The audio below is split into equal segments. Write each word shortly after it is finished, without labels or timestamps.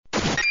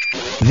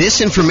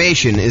This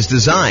information is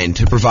designed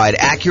to provide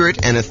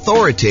accurate and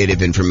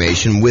authoritative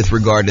information with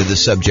regard to the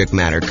subject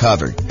matter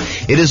covered.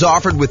 It is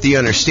offered with the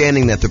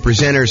understanding that the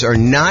presenters are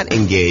not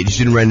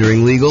engaged in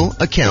rendering legal,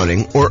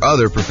 accounting, or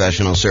other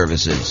professional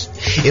services.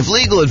 If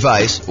legal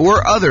advice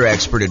or other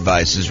expert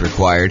advice is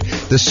required,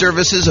 the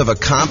services of a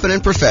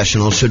competent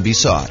professional should be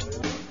sought.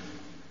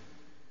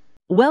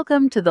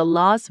 Welcome to the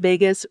Las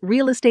Vegas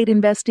Real Estate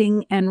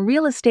Investing and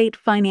Real Estate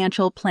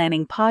Financial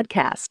Planning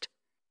Podcast.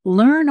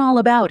 Learn all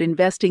about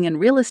investing in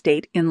real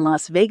estate in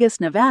Las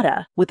Vegas,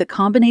 Nevada, with a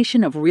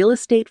combination of real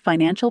estate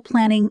financial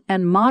planning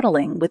and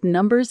modeling with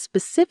numbers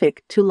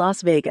specific to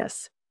Las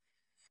Vegas.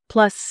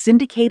 Plus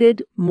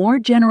syndicated, more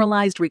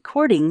generalized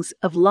recordings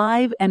of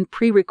live and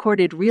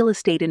pre-recorded real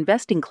estate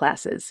investing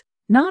classes,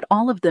 not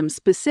all of them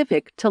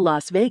specific to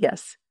Las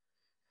Vegas.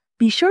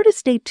 Be sure to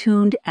stay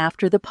tuned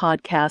after the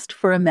podcast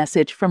for a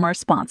message from our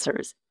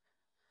sponsors.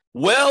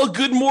 Well,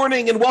 good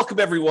morning and welcome,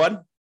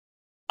 everyone.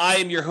 I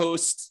am your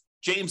host,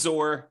 James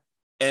Orr,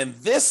 and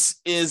this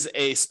is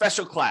a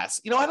special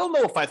class. I don't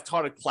know if I've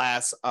taught a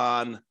class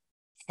on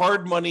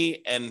hard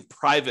money and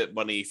private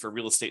money for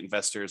real estate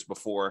investors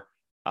before,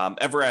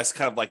 ever as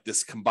kind of like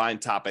this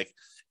combined topic.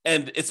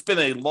 And it's been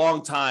a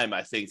long time,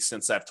 I think,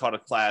 since I've taught a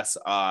class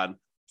on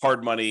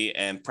hard money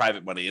and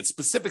private money, and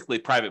specifically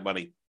private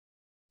money.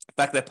 In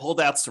fact, I pulled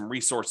out some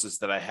resources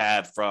that I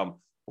had from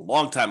a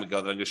long time ago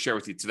that I'm going to share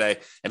with you today,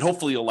 and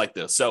hopefully you'll like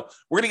those. So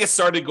we're going to get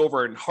started, go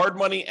over in hard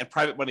money and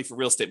private money for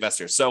real estate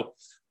investors. So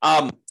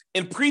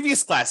in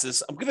previous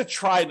classes, I'm going to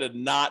try to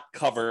not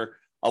cover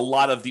a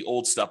lot of the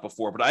old stuff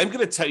before, but I'm going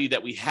to tell you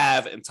that we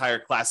have entire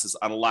classes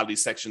on a lot of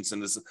these sections,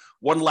 and there's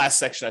one last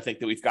section I think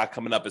that we've got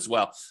coming up as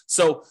well.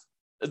 So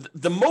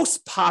the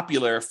most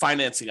popular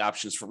financing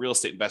options for real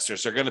estate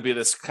investors are going to be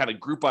this kind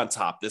of group on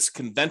top, this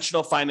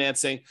conventional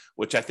financing,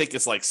 which I think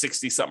is like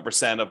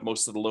 60-something% of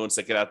most of the loans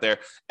that get out there.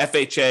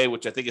 FHA,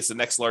 which I think is the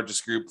next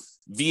largest group.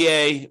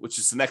 VA, which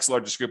is the next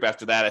largest group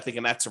after that, I think,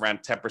 and that's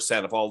around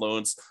 10% of all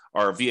loans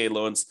are VA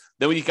loans.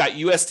 Then when you got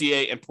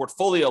USDA and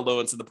portfolio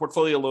loans, and the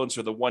portfolio loans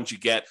are the ones you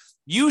get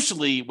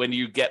usually when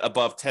you get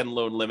above 10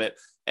 loan limit,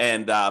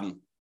 and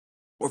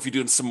or if you're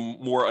doing some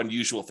more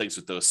unusual things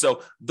with those.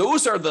 So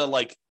those are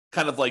the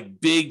kind of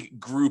big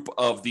group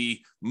of the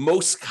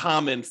most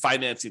common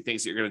financing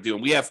things that you're going to do.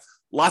 And we have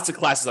lots of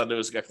classes on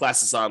those. We've got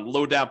classes on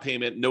low down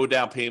payment, no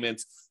down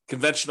payment,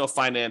 conventional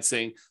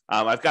financing.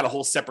 I've got a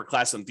whole separate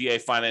class on VA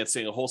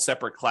financing, a whole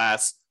separate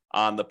class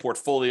on the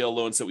portfolio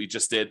loans that we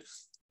just did.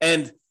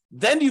 And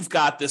then you've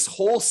got this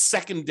whole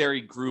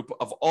secondary group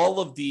of all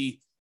of the,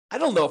 I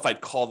don't know if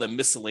I'd call them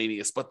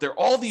miscellaneous, but they're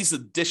all these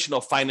additional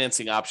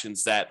financing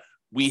options that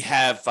we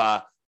have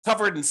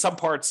covered in some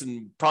parts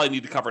and probably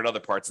need to cover in other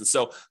parts. And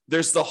so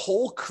there's the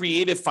whole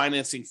creative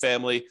financing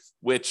family,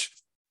 which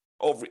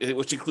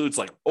includes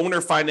owner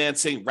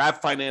financing,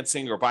 wrap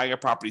financing, or buying a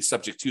property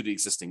subject to the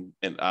existing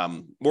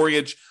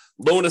mortgage,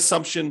 loan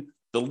assumption,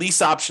 the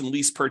lease option,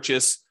 lease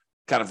purchase,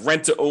 kind of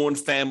rent to own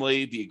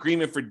family, the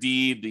agreement for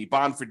deed, the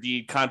bond for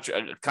deed,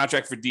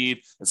 contract for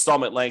deed,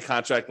 installment land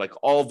contract,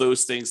 all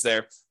those things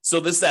there. So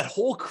there's that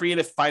whole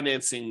creative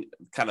financing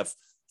kind of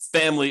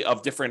family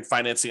of different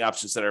financing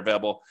options that are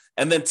available.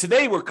 And then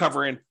today we're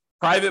covering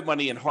private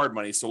money and hard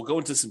money. So we'll go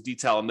into some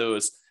detail on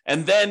those.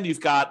 And then you've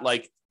got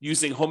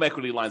using home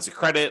equity lines of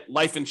credit,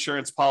 life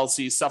insurance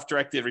policies,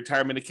 self-directed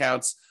retirement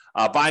accounts,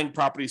 buying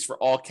properties for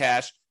all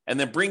cash, and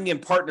then bringing in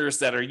partners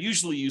that are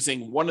usually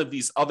using one of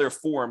these other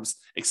forms,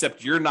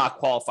 except you're not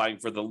qualifying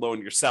for the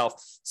loan yourself.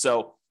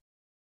 So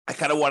I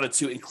kind of wanted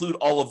to include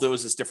all of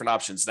those as different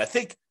options. And I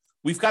think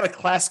we've got a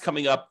class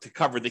coming up to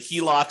cover the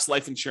HELOCs,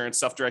 life insurance,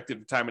 self-directed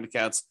retirement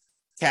accounts,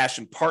 cash,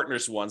 and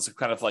partners ones, so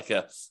kind of like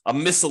a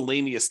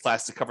miscellaneous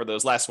class to cover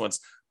those last ones.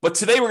 But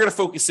today we're going to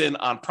focus in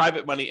on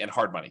private money and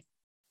hard money.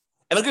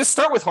 And I'm going to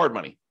start with hard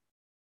money.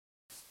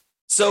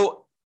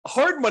 So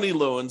hard money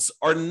loans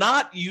are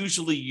not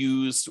usually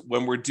used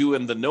when we're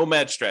doing the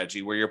nomad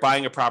strategy, where you're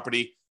buying a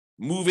property,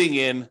 moving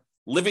in,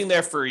 living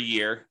there for a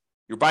year.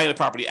 You're buying the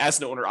property as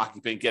an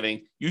owner-occupant,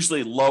 getting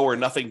usually low or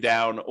nothing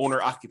down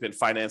owner-occupant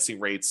financing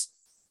rates,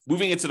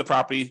 moving into the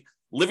property,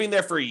 living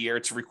there for a year.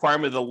 It's a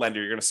requirement of the lender.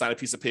 You're going to sign a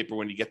piece of paper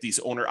when you get these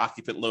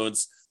owner-occupant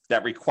loans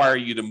that require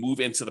you to move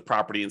into the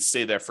property and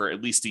stay there for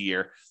at least a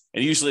year.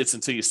 And usually it's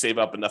until you save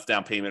up enough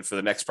down payment for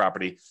the next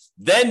property.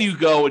 Then you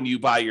go and you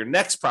buy your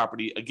next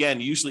property, again,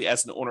 usually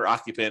as an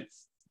owner-occupant,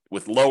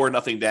 with low or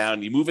nothing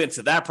down. You move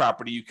into that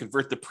property, you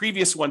convert the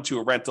previous one to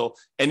a rental,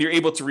 and you're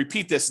able to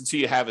repeat this until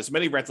you have as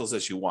many rentals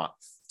as you want.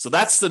 So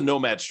that's the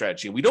nomad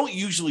strategy. We don't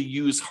usually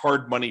use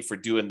hard money for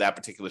doing that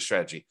particular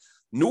strategy,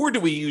 nor do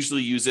we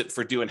usually use it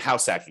for doing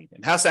house hacking.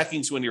 And house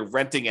hacking is when you're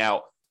renting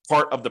out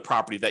part of the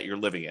property that you're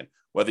living in,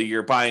 whether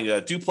you're buying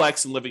a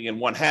duplex and living in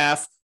one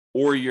half,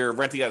 or you're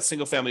renting out a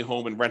single family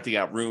home and renting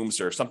out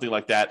rooms or something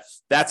like that.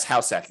 That's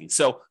house hacking.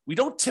 So we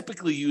don't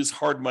typically use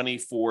hard money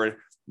for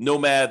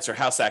nomads or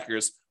house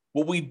hackers.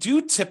 What we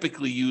do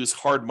typically use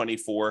hard money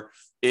for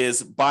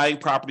is buying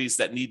properties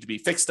that need to be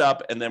fixed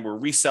up and then we're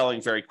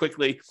reselling very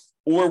quickly,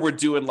 or we're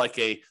doing like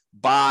a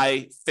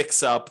buy,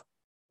 fix up,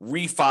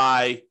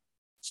 refi,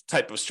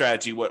 type of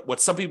strategy,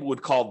 what some people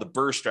would call the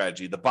BRRRR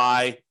strategy, the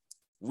buy,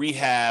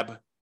 rehab,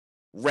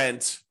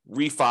 rent,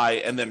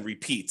 refi, and then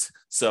repeat.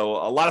 So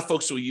a lot of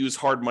folks will use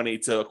hard money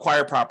to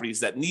acquire properties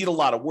that need a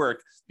lot of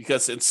work,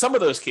 because in some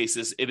of those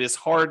cases, it is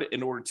hard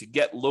in order to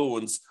get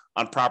loans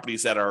on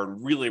properties that are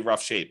in really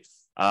rough shape.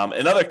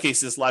 In other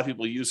cases, a lot of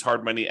people use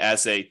hard money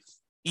as a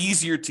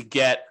easier to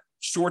get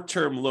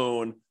short-term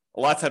loan. A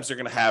lot of times they're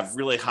going to have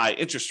really high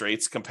interest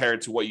rates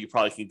compared to what you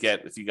probably can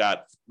get if you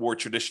got more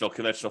traditional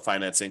conventional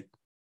financing.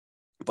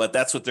 But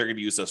that's what they're going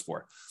to use those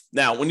for.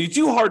 Now, when you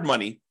do hard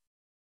money,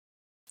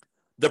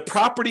 the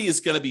property is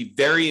going to be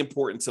very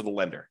important to the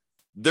lender.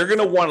 They're going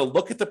to want to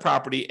look at the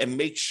property and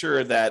make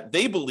sure that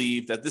they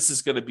believe that this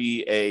is going to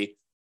be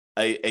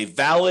a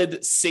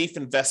valid, safe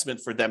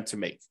investment for them to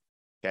make.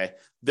 Okay.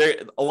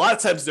 A lot of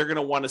times they're going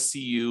to want to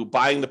see you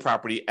buying the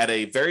property at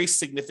a very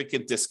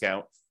significant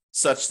discount,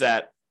 such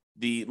that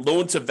the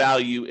loan to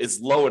value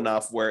is low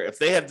enough where if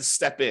they had to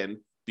step in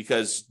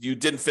because you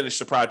didn't finish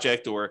the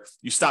project or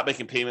you stop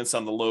making payments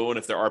on the loan,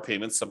 if there are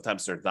payments,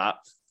 sometimes they're not.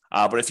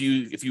 But if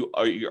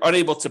you're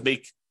unable to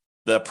make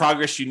the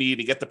progress you need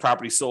to get the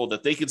property sold,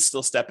 that they can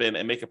still step in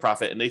and make a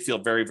profit, and they feel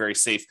very, very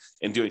safe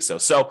in doing so.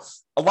 So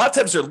a lot of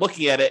times they're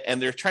looking at it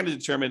and they're trying to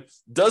determine,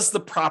 does the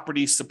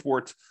property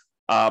support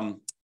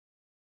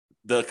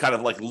the kind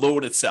of like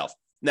loan itself?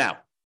 Now,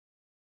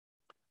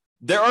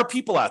 there are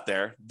people out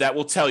there that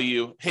will tell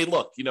you, hey,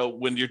 look,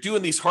 when you're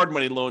doing these hard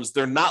money loans,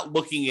 they're not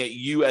looking at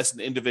you as an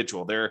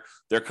individual. They're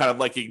kind of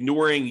like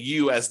ignoring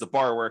you as the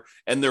borrower,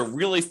 and they're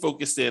really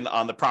focused in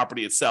on the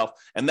property itself.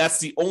 And that's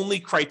the only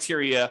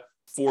criteria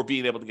for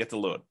being able to get the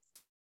loan.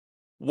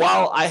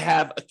 While I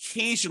have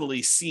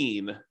occasionally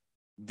seen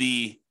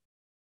the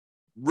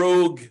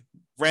rogue,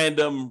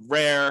 random,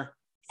 rare,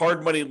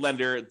 hard money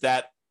lender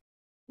that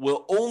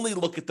will only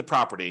look at the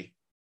property,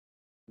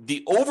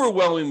 the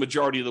overwhelming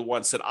majority of the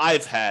ones that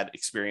I've had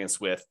experience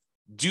with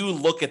do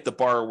look at the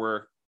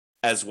borrower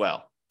as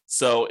well.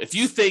 So if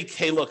you think,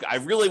 hey, look, I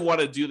really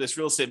want to do this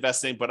real estate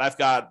investing, but I've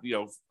got,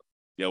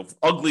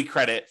 ugly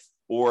credit,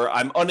 or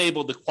I'm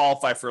unable to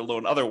qualify for a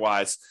loan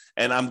otherwise,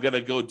 and I'm going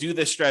to go do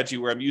this strategy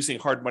where I'm using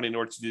hard money in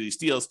order to do these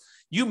deals,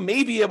 you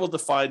may be able to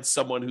find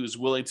someone who's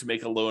willing to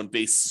make a loan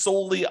based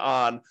solely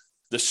on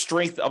the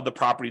strength of the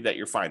property that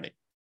you're finding.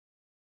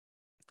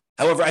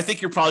 However, I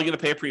think you're probably going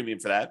to pay a premium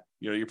for that.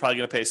 You're probably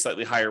going to pay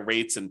slightly higher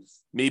rates and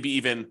maybe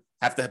even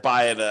have to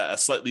buy at a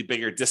slightly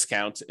bigger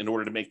discount in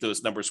order to make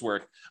those numbers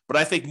work. But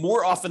I think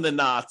more often than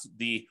not,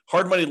 the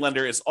hard money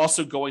lender is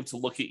also going to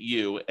look at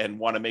you and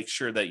want to make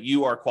sure that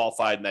you are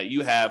qualified and that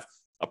you have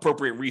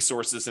appropriate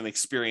resources and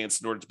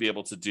experience in order to be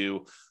able to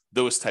do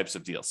those types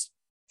of deals.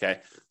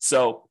 Okay.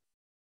 So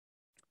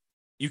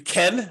you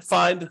can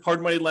find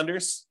hard money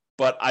lenders,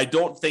 but I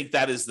don't think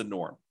that is the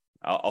norm.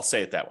 I'll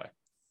say it that way.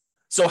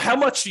 So how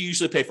much do you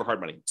usually pay for hard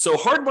money? So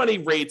hard money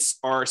rates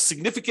are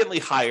significantly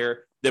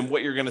higher than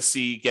what you're going to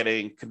see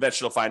getting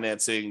conventional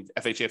financing,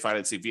 FHA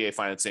financing, VA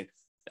financing.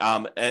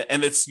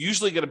 And it's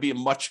usually going to be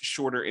much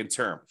shorter in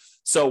term.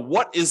 So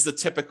what is the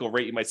typical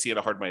rate you might see in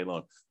a hard money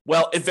loan?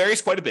 Well, it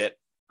varies quite a bit.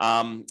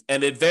 And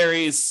it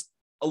varies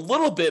a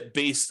little bit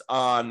based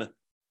on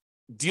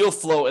deal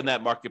flow in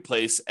that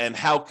marketplace and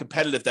how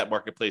competitive that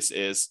marketplace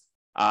is.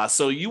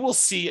 So you will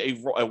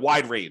see a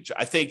wide range.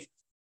 I think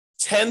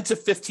 10 to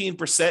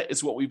 15%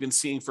 is what we've been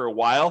seeing for a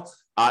while.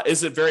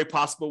 Is it very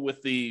possible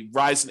with the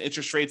rise in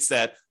interest rates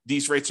that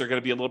these rates are going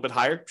to be a little bit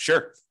higher?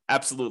 Sure,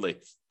 absolutely.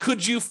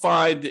 Could you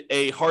find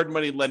a hard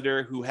money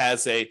lender who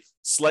has a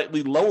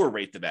slightly lower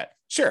rate than that?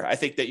 Sure, I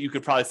think that you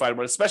could probably find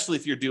one, especially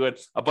if you're doing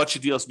a bunch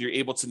of deals and you're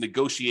able to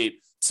negotiate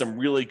some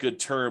really good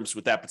terms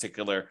with that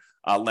particular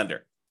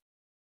lender.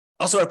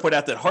 Also, I point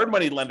out that hard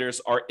money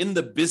lenders are in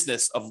the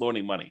business of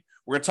loaning money.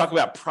 We're going to talk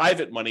about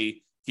private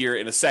money here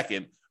in a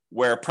second,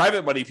 where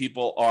private money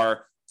people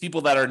are people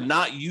that are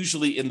not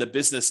usually in the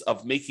business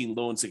of making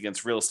loans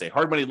against real estate.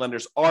 Hard money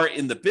lenders are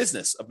in the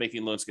business of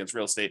making loans against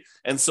real estate.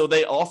 And so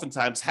they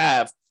oftentimes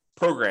have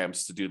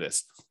programs to do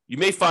this. You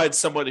may find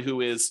someone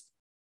who is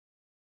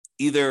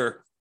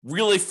either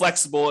really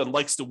flexible and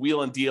likes to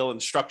wheel and deal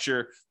and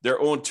structure their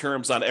own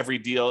terms on every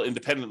deal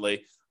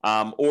independently,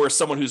 or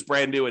someone who's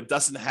brand new and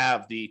doesn't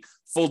have the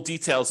full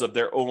details of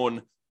their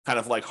own kind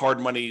of like hard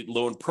money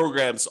loan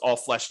programs all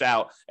fleshed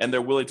out, and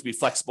they're willing to be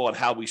flexible on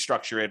how we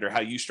structure it or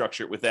how you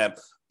structure it with them.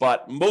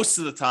 But most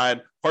of the time,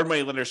 hard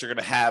money lenders are going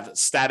to have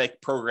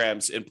static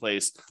programs in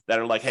place that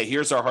are like, hey,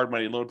 here's our hard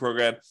money loan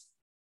program.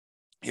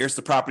 Here's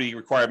the property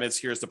requirements.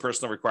 Here's the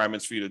personal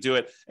requirements for you to do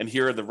it. And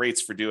here are the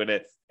rates for doing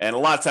it. And a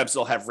lot of times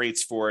they'll have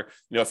rates for,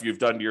 if you've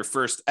done your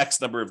first X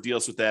number of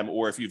deals with them,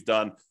 or if you've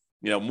done,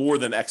 more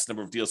than X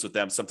number of deals with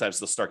them, sometimes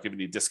they'll start giving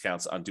you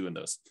discounts on doing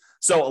those.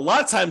 So a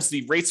lot of times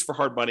the rates for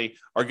hard money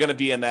are going to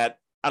be in that,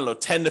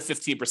 10 to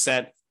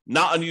 15%.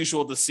 Not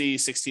unusual to see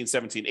 16,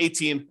 17,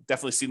 18.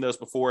 Definitely seen those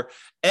before.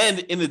 And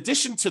in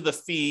addition to the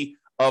fee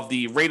of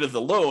the rate of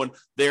the loan,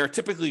 they're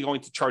typically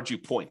going to charge you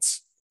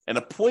points. And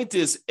a point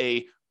is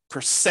a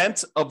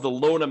percent of the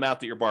loan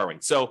amount that you're borrowing.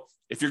 So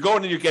if you're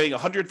going and you're getting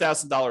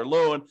 $100,000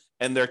 loan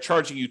and they're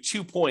charging you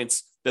 2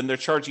 points, then they're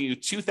charging you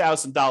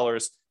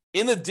 $2,000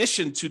 in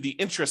addition to the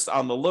interest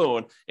on the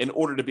loan in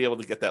order to be able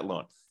to get that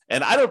loan.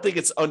 And I don't think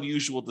it's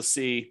unusual to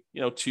see,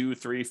 2,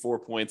 3, 4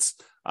 points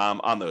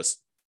on those.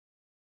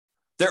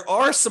 There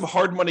are some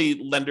hard money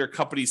lender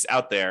companies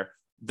out there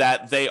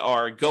that they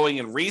are going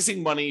and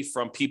raising money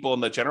from people in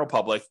the general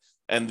public,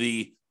 and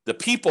the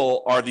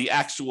people are the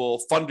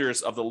actual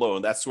funders of the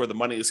loan. That's where the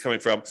money is coming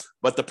from.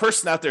 But the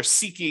person out there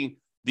seeking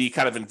the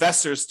kind of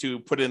investors to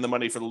put in the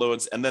money for the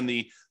loans, and then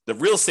the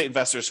real estate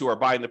investors who are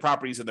buying the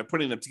properties and they're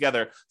putting them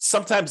together,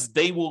 sometimes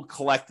they will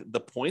collect the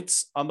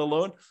points on the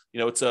loan.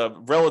 It's a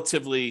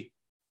relatively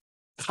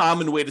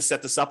common way to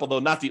set this up, although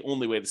not the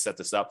only way to set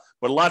this up.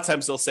 But a lot of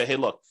times they'll say, hey,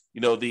 look,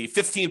 the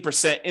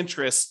 15%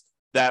 interest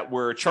that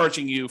we're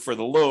charging you for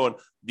the loan,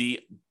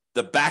 the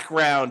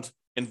background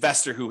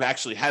investor who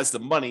actually has the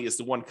money is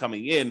the one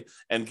coming in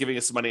and giving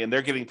us the money, and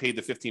they're getting paid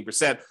the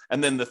 15%.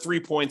 And then the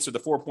 3 points or the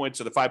 4 points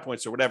or the 5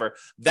 points or whatever,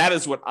 that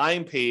is what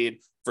I'm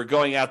paid for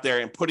going out there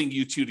and putting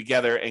you two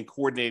together and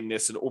coordinating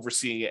this and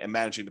overseeing it and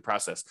managing the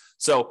process.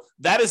 So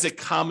that is a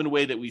common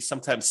way that we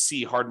sometimes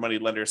see hard money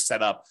lenders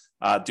set up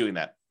doing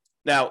that.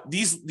 Now,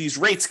 these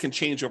rates can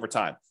change over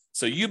time.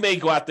 So you may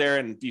go out there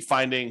and be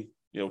finding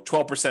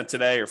 12%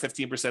 today or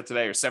 15%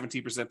 today or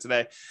 17%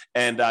 today.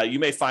 And you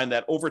may find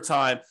that over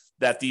time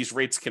that these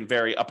rates can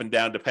vary up and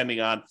down depending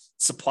on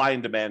supply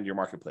and demand in your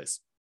marketplace.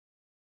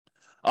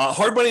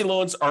 Hard money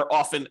loans are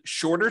often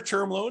shorter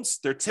term loans.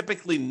 They're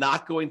typically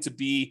not going to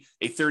be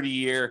a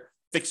 30-year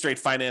fixed rate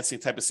financing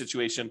type of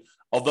situation.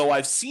 Although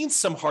I've seen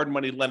some hard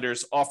money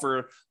lenders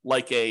offer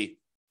like a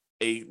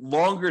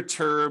longer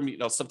term,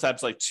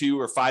 sometimes like 2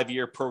 or 5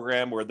 year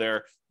program where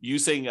they're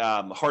using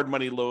hard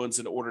money loans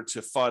in order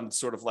to fund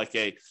sort of like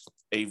a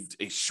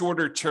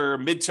shorter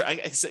term, midterm, I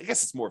guess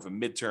it's more of a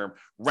midterm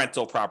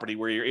rental property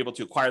where you're able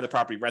to acquire the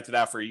property, rent it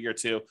out for a year or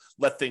two,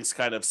 let things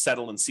kind of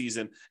settle in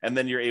season, and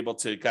then you're able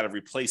to kind of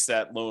replace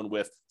that loan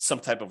with some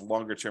type of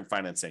longer term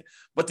financing.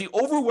 But the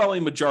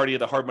overwhelming majority of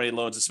the hard money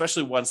loans,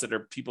 especially ones that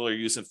people are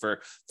using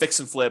for fix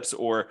and flips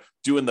or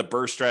doing the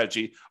BRRRR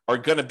strategy, are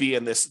going to be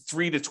in this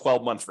 3 to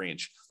 12 month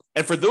range.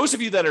 And for those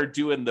of you that are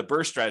doing the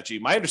BRRRR strategy,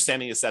 my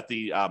understanding is that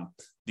the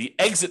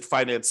exit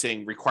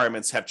financing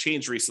requirements have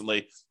changed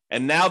recently.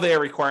 And now they are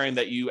requiring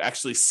that you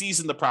actually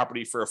season the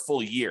property for a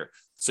full year.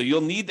 So you'll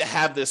need to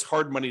have this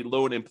hard money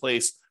loan in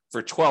place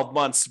for 12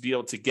 months to be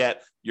able to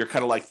get your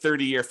kind of like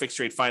 30-year fixed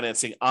rate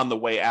financing on the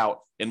way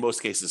out in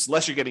most cases,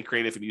 unless you're getting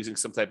creative and using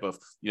some type of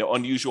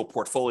unusual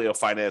portfolio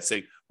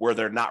financing where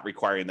they're not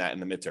requiring that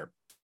in the midterm.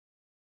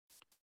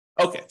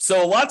 Okay,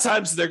 so a lot of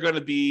times they're going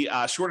to be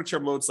shorter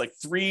term loans, like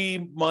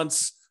 3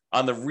 months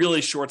on the really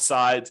short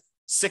side.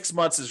 6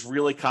 months is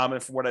really common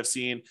from what I've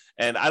seen.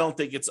 And I don't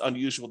think it's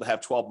unusual to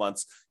have 12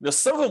 months.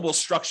 Some of them will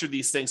structure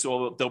these things.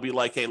 So they'll be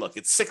like, hey, look,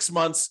 it's 6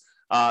 months.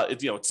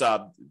 It's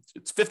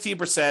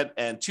 15%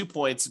 and 2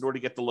 points in order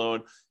to get the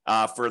loan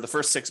for the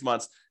first 6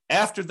 months.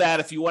 After that,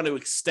 if you want to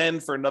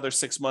extend for another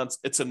 6 months,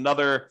 it's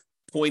another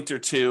point or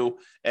two.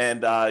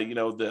 And,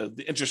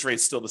 the interest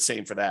rate's still the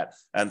same for that.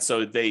 And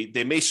so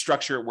they may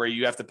structure it where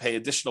you have to pay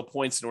additional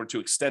points in order to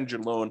extend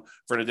your loan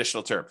for an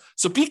additional term.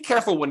 So be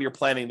careful when you're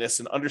planning this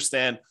and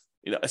understand,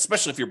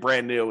 especially if you're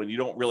brand new and you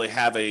don't really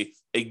have a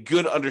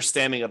good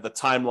understanding of the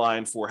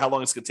timeline for how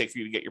long it's going to take for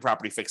you to get your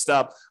property fixed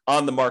up,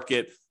 on the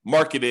market,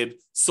 marketed,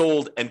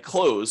 sold, and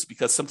closed,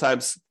 because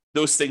sometimes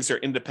those things are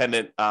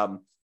independent,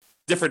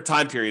 different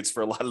time periods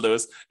for a lot of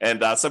those.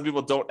 And some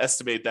people don't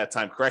estimate that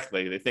time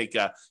correctly. They think,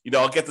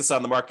 I'll get this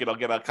on the market, I'll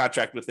get a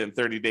contract within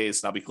 30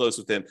 days, and I'll be closed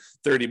within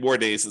 30 more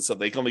days. And so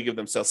they can only give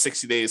themselves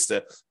 60 days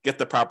to get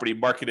the property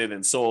marketed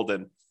and sold.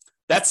 And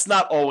that's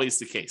not always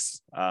the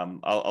case.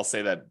 I'll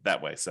say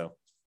that way. So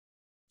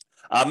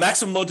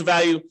maximum loan to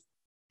value,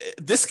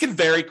 this can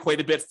vary quite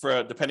a bit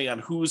depending on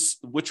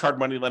which hard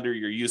money lender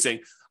you're using.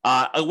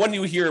 One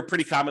you hear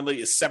pretty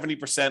commonly is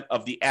 70%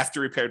 of the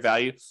after repaired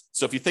value.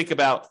 So if you think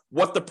about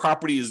what the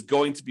property is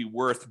going to be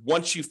worth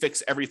once you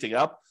fix everything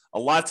up, a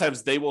lot of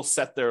times they will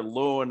set their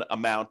loan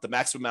amount, the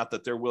maximum amount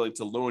that they're willing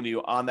to loan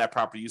you on that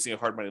property using a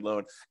hard money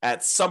loan,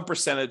 at some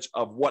percentage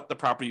of what the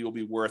property will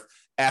be worth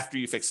after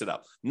you fix it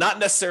up. Not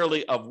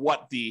necessarily of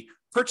what the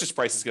purchase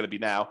price is going to be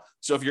now.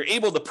 So if you're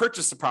able to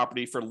purchase the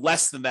property for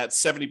less than that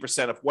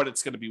 70% of what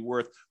it's going to be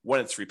worth when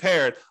it's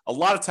repaired, a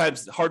lot of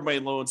times hard money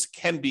loans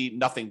can be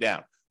nothing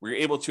down, where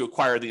you're able to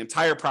acquire the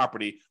entire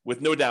property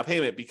with no down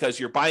payment because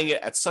you're buying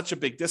it at such a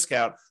big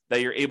discount that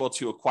you're able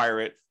to acquire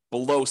it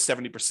below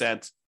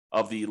 70%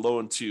 of the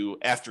loan to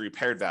after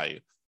repaired value,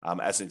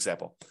 as an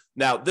example.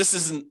 Now, this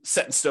isn't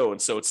set in stone,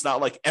 so it's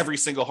not like every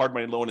single hard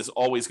money loan is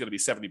always going to be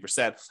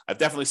 70%. I've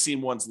definitely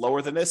seen ones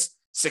lower than this.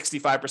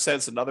 65%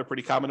 is another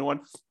pretty common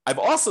one. I've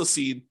also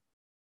seen,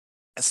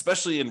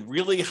 especially in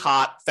really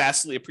hot,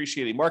 fastly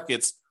appreciating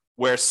markets,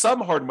 where some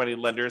hard money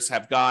lenders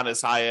have gone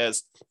as high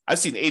as, I've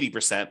seen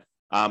 80%.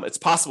 It's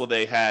possible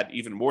they had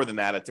even more than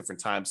that at different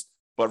times,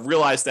 but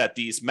realize that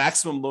these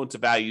maximum loan to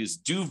values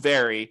do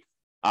vary.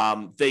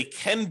 They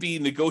can be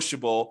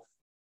negotiable,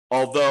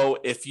 although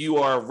if you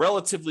are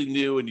relatively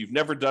new and you've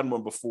never done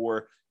one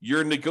before,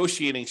 your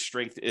negotiating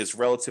strength is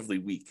relatively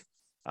weak.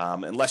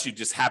 unless you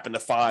just happen to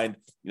find,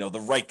 the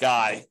right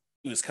guy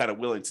who's kind of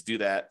willing to do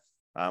that,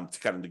 to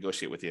kind of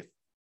negotiate with you.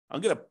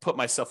 I'm going to put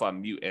myself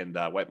on mute and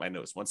wipe my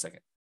nose. 1 second.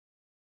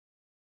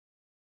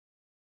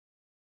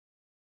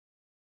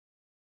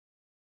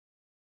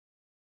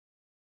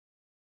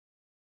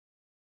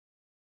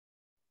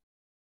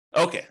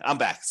 Okay, I'm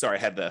back. Sorry,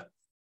 I had to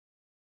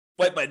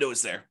wipe my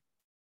nose there.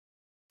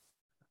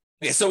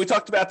 Okay, so we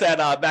talked about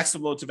that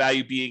maximum loan to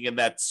value being in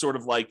that sort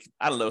of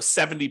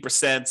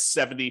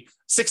 70%,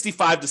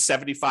 65 to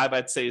 75,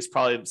 I'd say is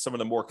probably some of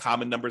the more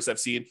common numbers I've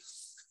seen.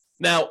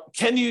 Now,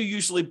 can you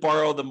usually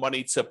borrow the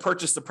money to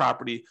purchase the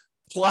property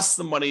plus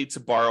the money to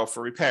borrow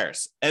for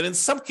repairs? And in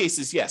some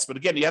cases, yes. But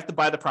again, you have to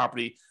buy the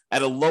property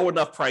at a low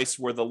enough price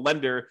where the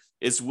lender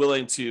is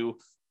willing to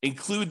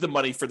include the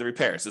money for the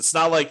repairs. It's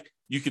not like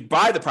you could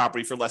buy the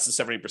property for less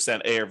than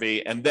 70%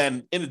 ARV, and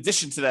then in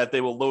addition to that,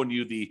 they will loan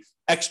you the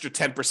extra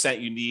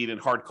 10% you need in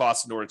hard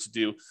costs in order to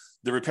do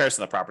the repairs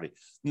on the property.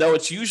 No,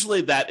 it's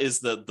usually that is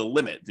the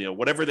limit.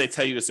 Whatever they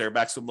tell you is their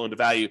maximum loan to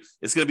value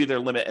is going to be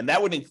their limit, and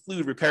that would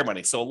include repair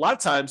money. So a lot of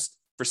times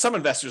for some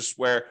investors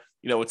where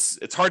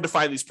it's hard to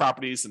find these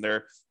properties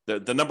and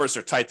the numbers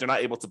are tight, they're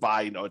not able to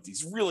buy at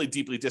these really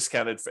deeply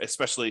discounted,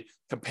 especially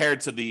compared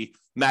to the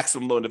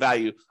maximum loan to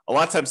value. A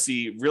lot of times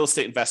the real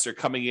estate investor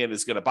coming in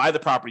is going to buy the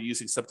property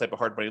using some type of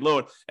hard money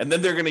loan, and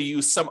then they're going to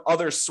use some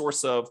other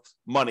source of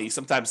money,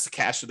 sometimes the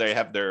cash that they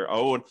have their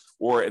own,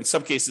 or in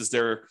some cases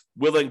they're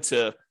willing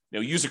to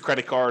use a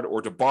credit card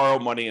or to borrow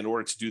money in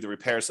order to do the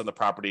repairs on the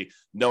property,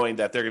 knowing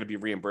that they're going to be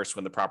reimbursed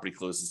when the property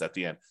closes at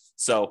the end.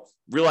 So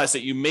realize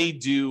that you may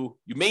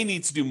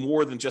need to do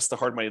more than just the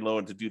hard money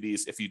loan to do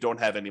these if you don't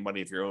have any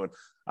money of your own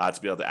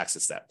to be able to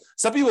access that.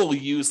 Some people will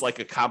use a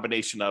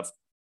combination of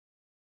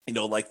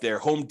their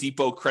Home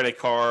Depot credit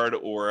card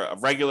or a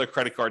regular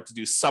credit card to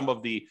do some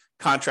of the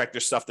contractor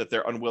stuff that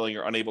they're unwilling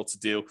or unable to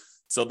do.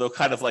 So they'll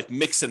kind of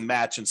mix and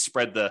match and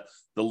spread the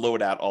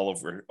load out all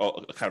over,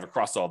 kind of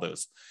across all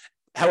those.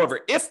 However,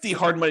 if the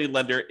hard money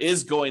lender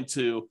is going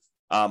to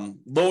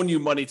loan you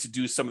money to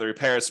do some of the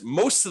repairs,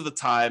 most of the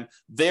time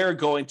they're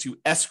going to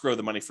escrow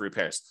the money for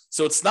repairs.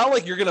 So it's not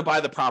like you're going to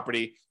buy the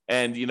property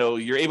and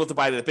you're able to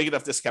buy it at a big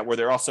enough discount where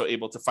they're also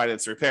able to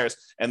finance the repairs,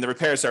 and the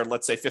repairs are,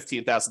 let's say,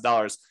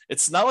 $15,000.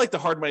 It's not like the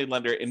hard money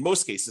lender in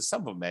most cases,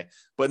 some of them may,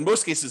 but in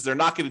most cases they're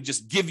not going to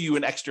just give you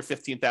an extra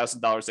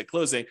 $15,000 at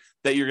closing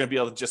that you're going to be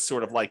able to just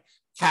sort of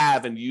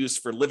have and use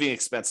for living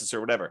expenses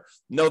or whatever.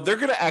 No, they're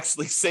going to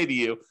actually say to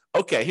you,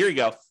 okay, here you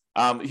go.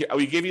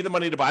 We gave you the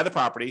money to buy the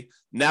property.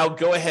 Now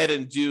go ahead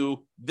and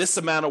do this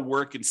amount of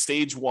work in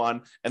stage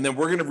one, and then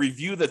we're going to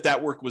review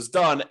that work was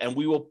done, and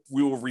we will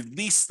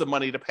release the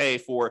money to pay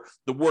for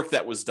the work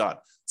that was done.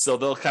 So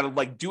they'll kind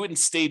of do it in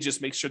stages,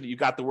 make sure that you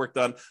got the work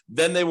done.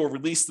 Then they will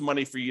release the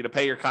money for you to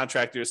pay your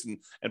contractors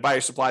and buy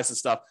your supplies and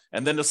stuff.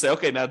 And then they'll say,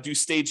 okay, now do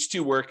stage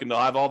 2 work, and they'll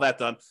have all that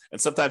done. And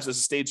sometimes there's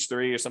a stage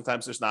 3, or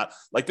sometimes there's not.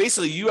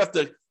 Basically you have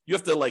to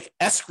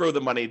escrow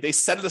the money. They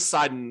set it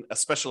aside in a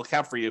special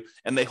account for you,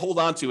 and they hold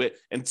on to it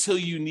until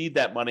you need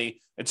that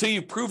money, until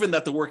you've proven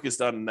that the work is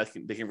done,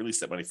 and they can release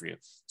that money for you.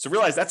 So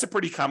realize that's a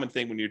pretty common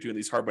thing when you're doing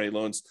these hard money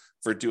loans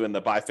for doing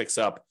the buy, fix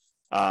up,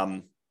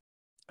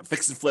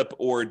 fix and flip,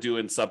 or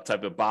doing some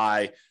type of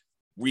buy,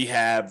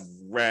 rehab,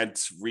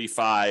 rent,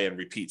 refi, and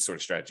repeat sort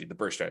of strategy, the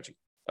BRRRR strategy.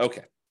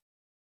 Okay.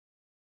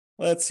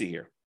 Let's see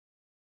here.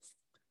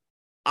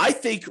 I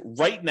think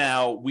right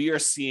now we are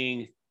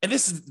seeing, and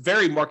this is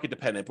very market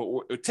dependent,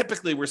 but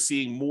typically we're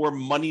seeing more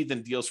money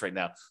than deals right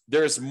now.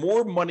 There's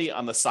more money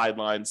on the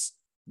sidelines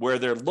where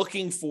they're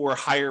looking for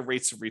higher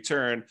rates of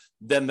return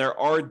than there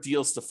are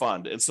deals to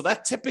fund. And so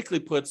that typically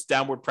puts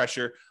downward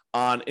pressure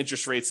on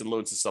interest rates and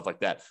loans and stuff like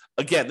that.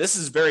 Again, this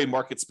is very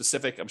market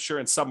specific. I'm sure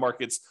in some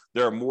markets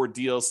there are more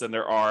deals than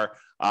there are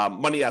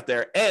money out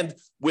there. And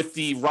with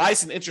the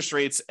rise in interest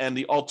rates and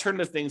the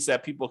alternative things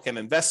that people can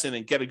invest in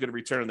and get a good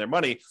return on their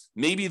money,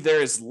 maybe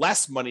there is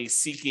less money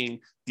seeking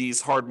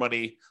these hard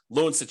money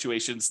loan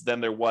situations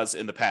than there was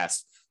in the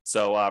past.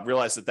 So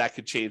realize that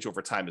could change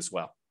over time as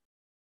well.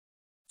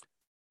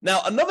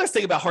 Now, another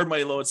thing about hard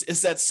money loans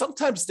is that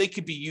sometimes they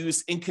could be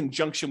used in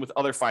conjunction with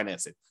other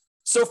financing.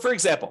 So for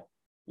example,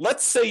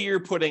 let's say you're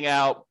putting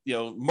out,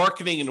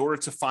 marketing in order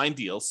to find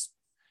deals,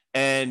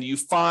 and you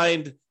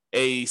find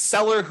a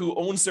seller who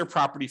owns their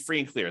property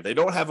free and clear. They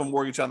don't have a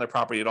mortgage on their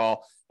property at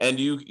all. And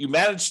you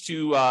manage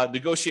to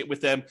negotiate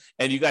with them,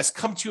 and you guys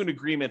come to an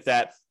agreement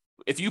that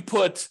if you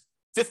put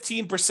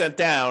 15%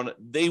 down,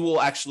 they will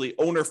actually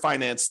owner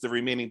finance the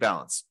remaining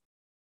balance.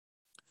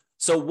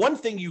 So one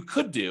thing you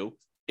could do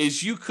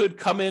is you could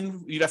come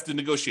in, you'd have to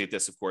negotiate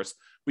this, of course,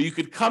 but you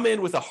could come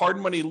in with a hard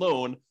money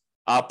loan,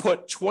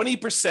 put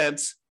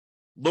 20%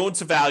 loan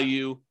to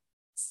value,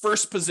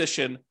 first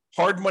position,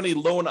 hard money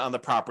loan on the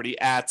property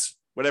at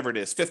whatever it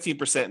is,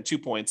 15% and 2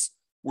 points,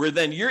 where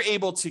then you're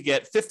able to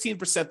get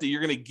 15% that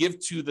you're going to give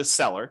to the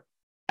seller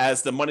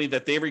as the money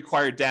that they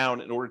require down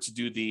in order to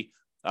do the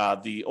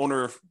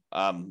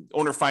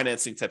owner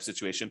financing type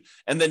situation.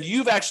 And then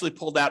you've actually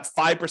pulled out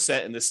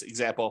 5% in this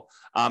example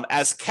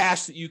as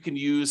cash that you can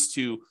use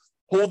to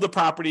hold the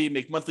property,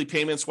 make monthly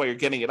payments while you're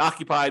getting it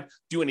occupied,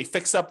 do any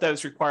fix up that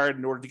is required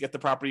in order to get the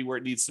property where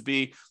it needs to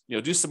be,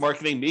 do some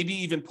marketing, maybe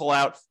even pull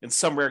out, in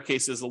some rare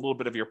cases, a little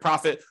bit of your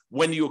profit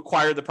when you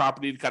acquire the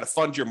property to kind of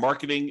fund your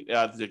marketing,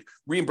 to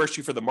reimburse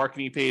you for the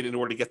marketing you paid in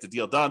order to get the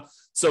deal done.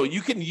 So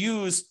you can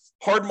use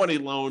hard money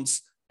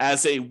loans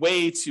as a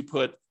way to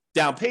put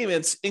down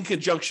payments in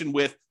conjunction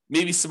with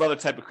maybe some other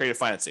type of creative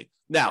financing.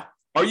 Now,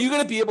 are you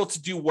going to be able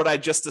to do what I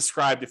just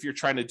described if you're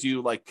trying to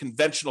do like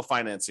conventional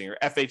financing or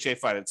FHA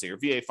financing or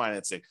VA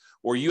financing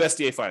or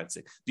USDA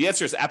financing? The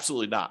answer is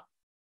absolutely not.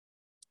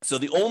 So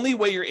the only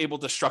way you're able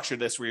to structure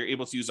this, where you're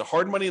able to use a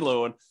hard money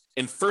loan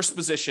in first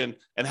position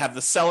and have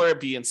the seller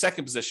be in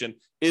second position,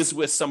 is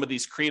with some of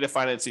these creative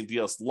financing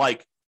deals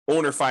like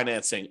owner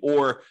financing,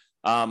 or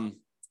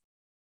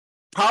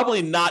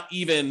probably not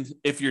even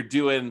if you're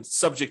doing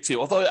subject to,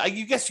 although I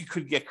guess you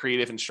could get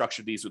creative and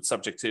structure these with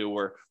subject to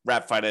or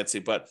wrap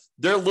financing, but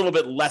they're a little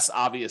bit less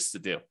obvious to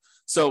do.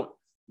 So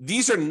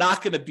these are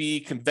not going to be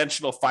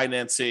conventional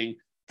financing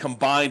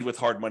combined with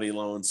hard money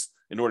loans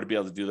in order to be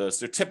able to do those.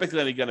 They're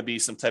typically going to be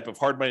some type of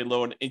hard money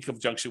loan in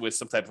conjunction with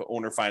some type of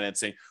owner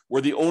financing,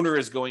 where the owner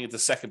is going into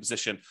second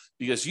position,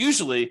 because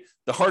usually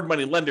the hard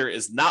money lender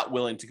is not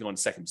willing to go into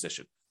second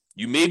position.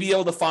 You may be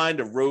able to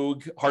find a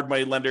rogue hard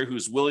money lender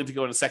who's willing to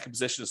go into second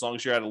position as long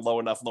as you're at a low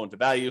enough loan to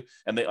value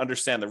and they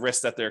understand the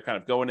risk that they're kind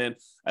of going in,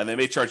 and they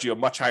may charge you a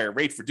much higher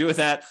rate for doing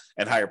that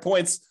and higher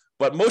points.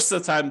 But most of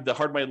the time, the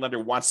hard money lender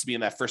wants to be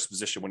in that first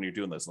position when you're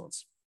doing those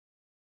loans.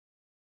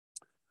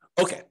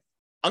 Okay,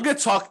 I'm going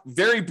to talk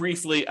very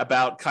briefly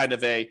about kind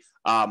of a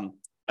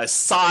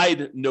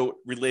side note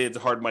related to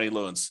hard money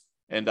loans.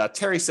 And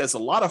Terry says a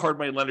lot of hard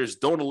money lenders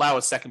don't allow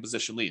a second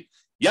position lien.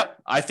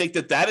 Yep, I think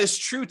that is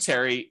true,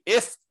 Terry.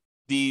 If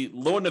the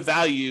loan to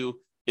value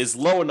is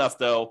low enough,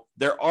 though,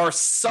 there are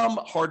some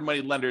hard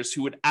money lenders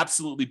who would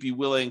absolutely be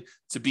willing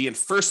to be in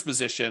first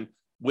position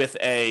with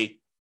a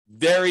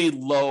very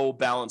low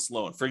balance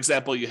loan. For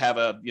example, you have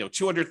a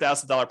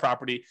 $200,000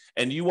 property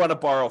and you want to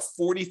borrow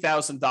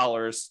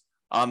 $40,000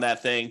 on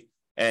that thing,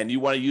 and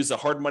you want to use a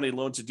hard money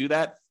loan to do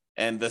that,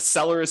 and the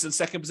seller is in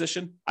second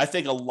position. I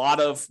think a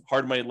lot of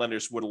hard money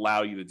lenders would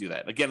allow you to do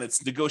that. Again,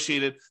 it's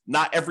negotiated.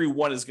 Not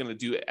everyone is going to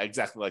do it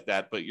exactly like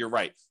that, but you're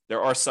right.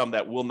 There are some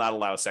that will not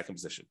allow a second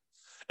position,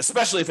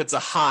 especially if it's a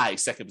high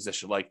second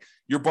position. Like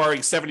you're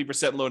borrowing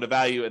 70% loan to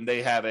value and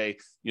they have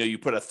you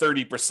put a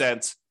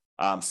 30%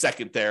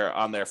 second there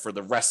on there for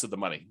the rest of the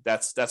money.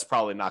 That's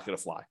probably not going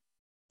to fly.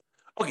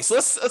 Okay, so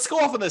let's go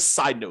off on this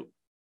side note.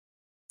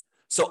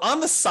 So on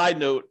the side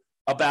note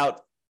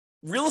about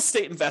real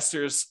estate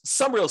investors,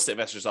 some real estate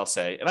investors, I'll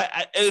say, and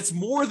it's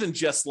more than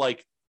just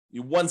like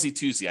onesie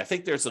twosie. I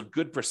think there's a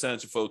good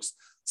percentage of folks.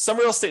 Some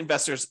real estate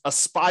investors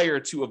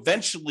aspire to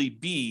eventually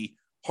be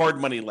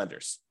hard money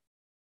lenders.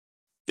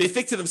 They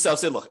think to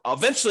themselves, "Hey, look,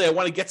 eventually I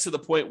want to get to the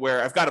point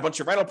where I've got a bunch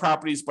of rental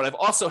properties, but I've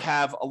also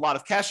have a lot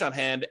of cash on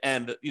hand,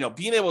 and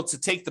being able to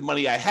take the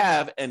money I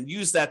have and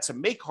use that to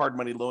make hard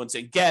money loans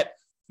and get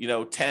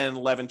 10,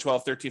 11,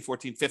 12, 13,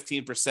 14,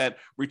 15%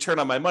 return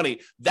on my money."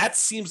 That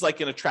seems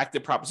like an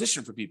attractive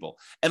proposition for people.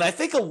 And I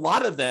think a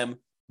lot of them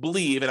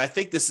believe, and I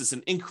think this is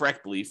an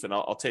incorrect belief, and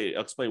I'll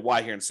explain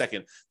why here in a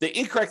second. They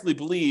incorrectly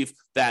believe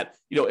that,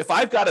 if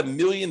I've got $1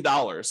 million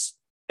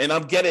and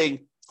I'm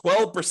getting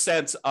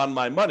 12% on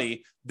my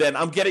money, then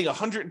I'm getting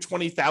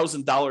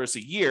 $120,000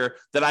 a year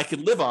that I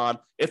can live on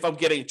if I'm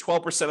getting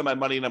 12% of my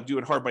money and I'm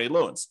doing hard money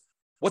loans.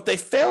 What they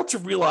fail to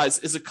realize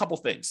is a couple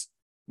things.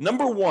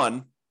 Number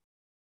one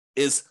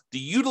is the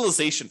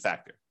utilization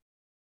factor.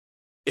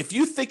 If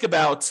you think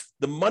about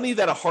the money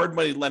that a hard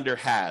money lender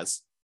has,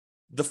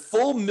 the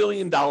full $1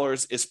 million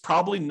is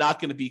probably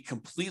not going to be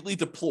completely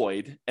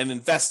deployed and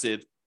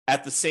invested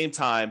at the same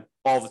time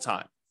all the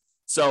time.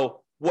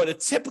 So what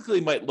it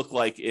typically might look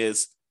like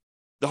is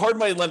the hard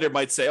money lender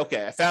might say,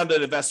 okay, I found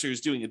an investor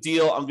who's doing a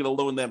deal. I'm going to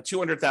loan them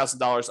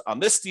 $200,000 on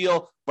this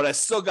deal, but I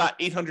still got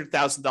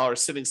 $800,000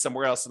 sitting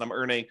somewhere else and I'm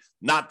earning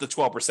not the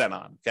 12%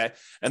 on, okay?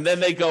 And then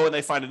they go and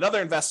they find another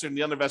investor, and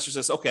the other investor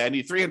says, okay, I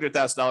need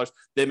 $300,000.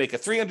 They make a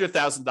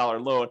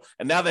 $300,000 loan,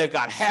 and now they've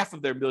got half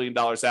of their $1 million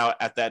out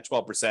at that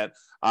 12%.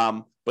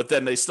 But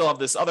then they still have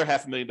this other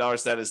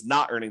 $500,000 that is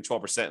not earning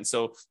 12%. And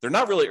so they're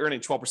not really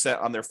earning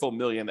 12% on their full $1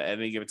 million at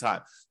any given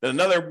time. Then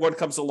another one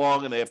comes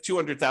along and they have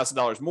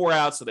 $200,000 more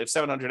out. So they have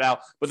 $700,000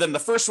 out, but then the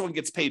first one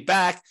gets paid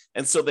back.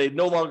 And so they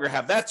no longer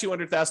have that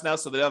 $200,000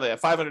 out. So now they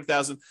have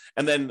 $500,000.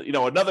 And then,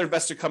 another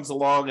investor comes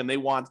along and they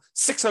want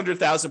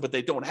 $600,000, but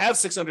they don't have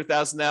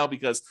 $600,000 now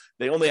because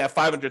they only have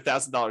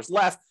 $500,000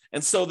 left.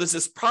 And so there's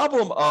this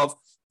problem of,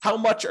 how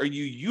much are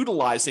you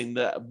utilizing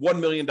the $1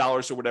 million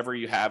or whatever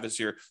you have as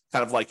your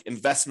kind of like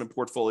investment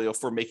portfolio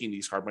for making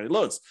these hard money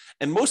loans?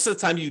 And most of the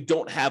time, you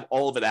don't have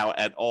all of it out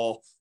at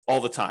all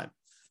the time.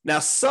 Now,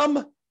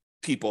 some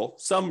people,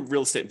 some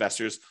real estate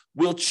investors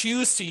will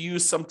choose to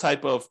use some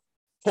type of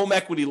home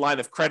equity line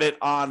of credit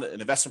on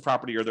an investment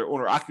property or their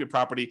owner occupant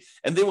property,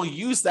 and they will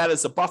use that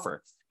as a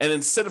buffer. And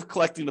instead of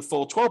collecting the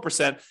full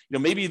 12%,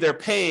 maybe they're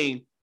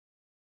paying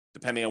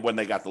depending on when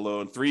they got the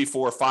loan, 3,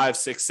 4, 5,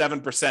 6,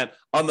 7%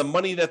 on the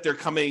money that they're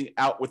coming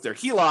out with their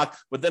HELOC,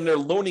 but then they're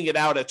loaning it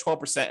out at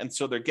 12%. And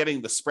so they're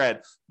getting the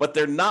spread, but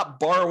they're not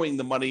borrowing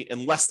the money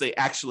unless they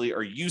actually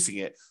are using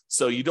it.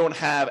 So you don't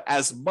have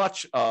as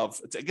much of,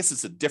 I guess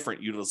it's a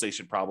different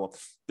utilization problem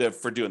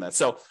for doing that.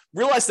 So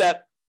realize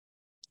that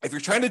if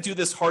you're trying to do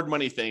this hard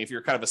money thing, if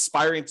you're kind of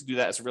aspiring to do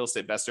that as a real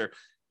estate investor,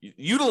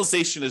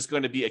 utilization is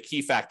going to be a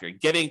key factor.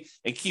 Getting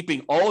and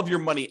keeping all of your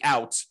money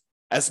out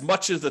as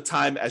much of the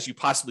time as you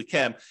possibly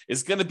can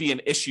is going to be an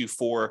issue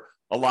for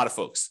a lot of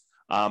folks.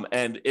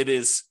 And it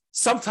is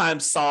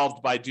sometimes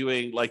solved by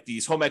doing like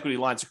these home equity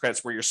lines of credit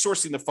where you're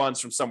sourcing the funds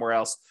from somewhere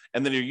else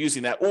and then you're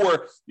using that,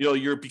 or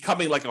you're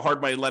becoming like a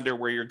hard money lender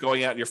where you're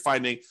going out and you're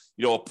finding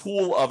a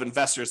pool of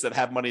investors that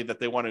have money that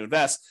they want to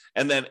invest,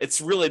 and then it's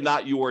really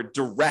not your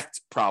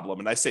direct problem.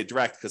 And I say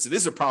direct because it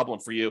is a problem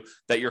for you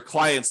that your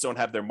clients don't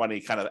have their money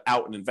kind of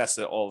out and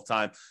invested all the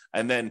time,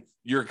 and then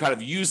you're kind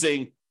of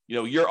using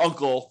your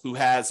uncle who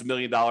has $1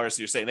 million.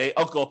 You're saying, hey,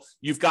 uncle,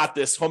 you've got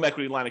this home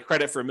equity line of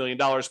credit for $1 million.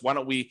 Why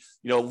don't we,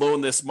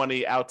 loan this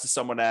money out to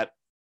someone at,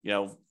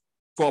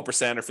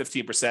 12% or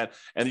 15%.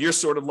 And you're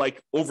sort of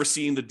like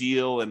overseeing the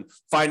deal and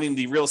finding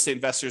the real estate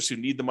investors who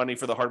need the money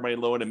for the hard money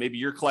loan. And maybe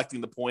you're collecting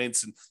the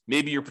points and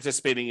maybe you're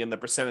participating in the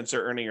percentage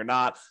they're earning or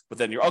not. But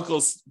then your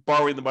uncle's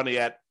borrowing the money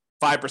at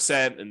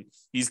 5% and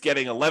he's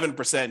getting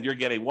 11%, you're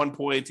getting 1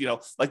 point,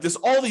 like there's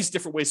all these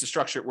different ways to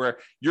structure it where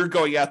you're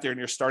going out there and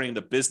you're starting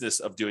the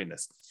business of doing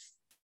this.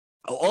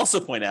 I'll also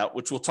point out,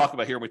 which we'll talk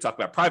about here when we talk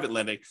about private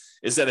lending,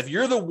 is that if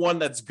you're the one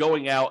that's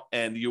going out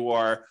and you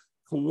are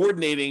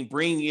coordinating,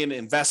 bringing in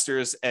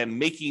investors and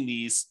making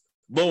these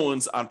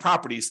loans on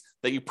properties,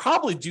 that you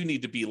probably do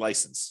need to be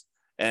licensed.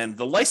 And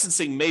the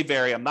licensing may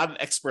vary. I'm not an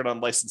expert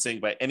on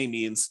licensing by any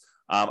means.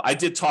 I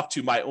did talk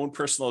to my own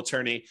personal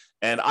attorney,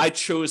 and I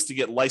chose to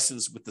get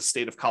licensed with the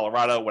state of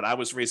Colorado when I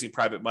was raising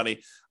private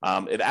money.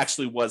 It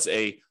actually was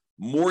a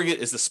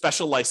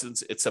special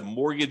license. It's a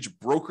mortgage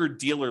broker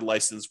dealer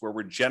license where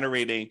we're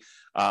generating,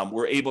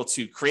 we're able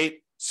to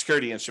create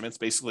security instruments,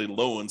 basically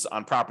loans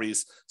on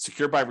properties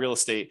secured by real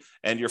estate,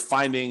 and you're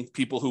finding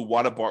people who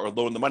want to borrow or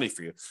loan the money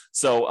for you.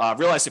 So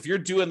realize if you're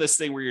doing this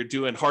thing where you're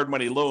doing hard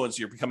money loans,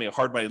 you're becoming a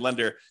hard money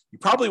lender, you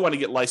probably want to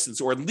get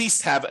licensed or at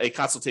least have a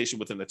consultation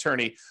with an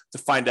attorney to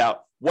find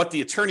out what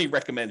the attorney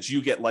recommends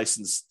you get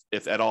licensed,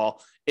 if at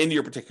all, in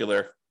your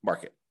particular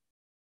market.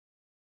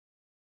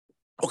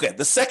 Okay,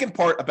 the second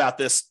part about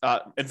this,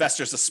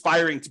 investors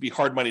aspiring to be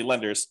hard money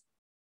lenders,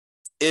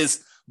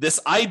 is this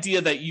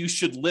idea that you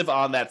should live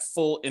on that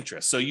full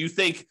interest. So you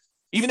think,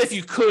 even if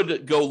you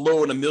could go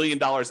loan $1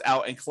 million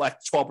out and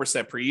collect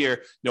 12% per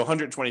year,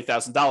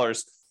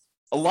 $120,000,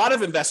 a lot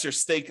of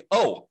investors think,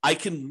 oh, I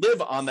can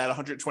live on that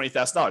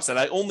 $120,000 and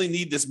I only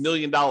need this $1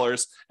 million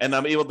and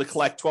I'm able to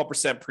collect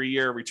 12% per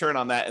year return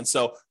on that. And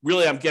so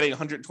really I'm getting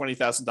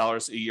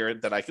 $120,000 a year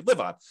that I could live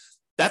on.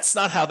 That's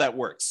not how that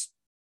works.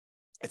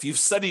 If you've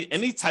studied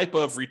any type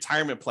of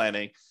retirement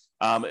planning,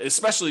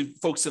 especially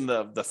folks in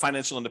the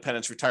financial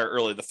independence, retire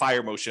early, the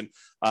FIRE motion,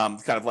 kind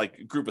of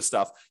like group of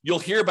stuff, you'll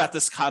hear about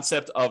this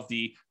concept of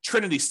the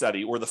Trinity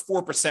study or the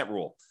 4%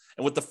 rule.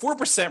 And what the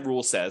 4%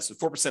 rule says, the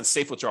 4%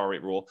 safe withdrawal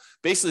rate rule,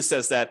 basically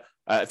says that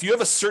if you have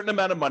a certain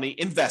amount of money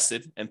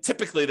invested, and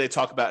typically they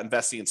talk about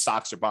investing in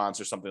stocks or bonds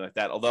or something like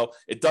that, although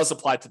it does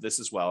apply to this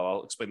as well.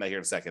 I'll explain that here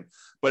in a second.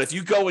 But if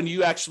you go and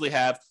you actually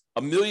have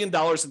 $1 million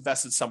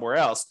invested somewhere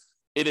else,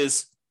 it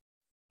is,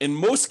 in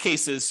most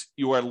cases,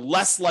 you are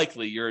less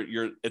likely,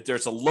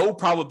 there's a low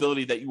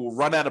probability that you will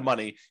run out of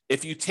money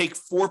if you take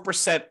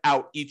 4%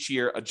 out each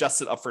year,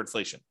 adjusted up for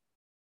inflation.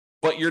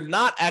 But you're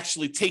not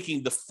actually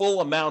taking the full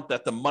amount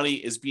that the money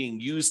is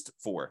being used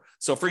for.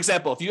 So for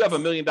example, if you have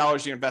 $1 million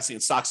you're investing in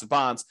stocks and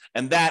bonds,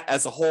 and that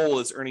as a whole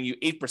is earning you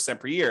 8%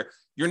 per year,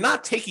 you're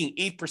not taking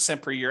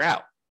 8% per year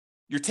out.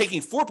 You're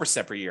taking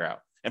 4% per year out.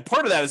 And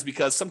part of that is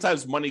because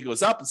sometimes money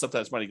goes up and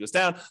sometimes money goes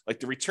down. Like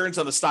the returns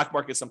on the stock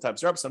market,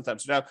 sometimes they're up,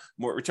 sometimes they're down.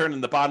 More return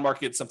in the bond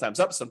market, sometimes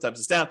up, sometimes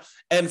it's down.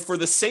 And for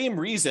the same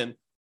reason,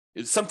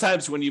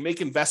 sometimes when you make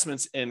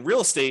investments in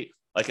real estate,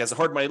 like as a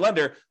hard money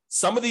lender,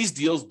 some of these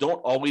deals don't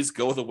always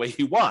go the way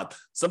you want.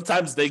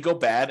 Sometimes they go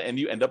bad and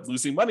you end up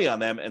losing money on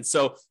them. And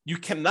so you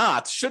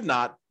should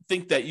not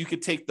think that you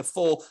could take the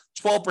full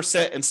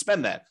 12% and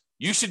spend that.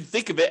 You should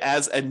think of it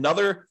as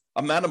another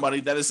amount of money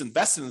that is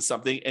invested in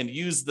something and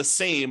use the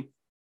same,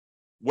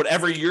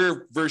 whatever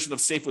your version of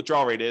safe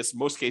withdrawal rate is.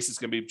 Most cases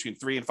going to be between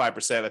 3 and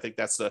 5%. I think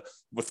that's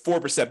with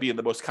 4% being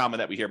the most common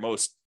that we hear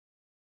most,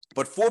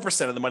 but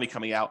 4% of the money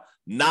coming out,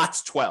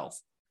 not 12.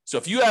 So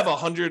if you have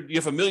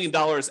 $1 million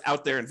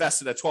out there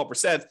invested at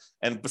 12%,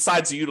 and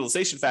besides the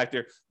utilization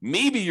factor,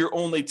 maybe you're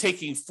only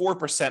taking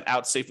 4%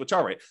 out safe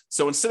withdrawal rate.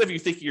 So instead of you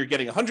thinking you're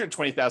getting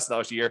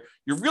 $120,000 a year,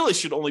 you really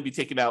should only be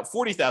taking out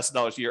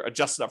 $40,000 a year,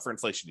 adjusted up for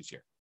inflation each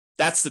year.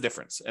 That's the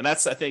difference. And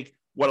that's, I think,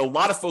 what a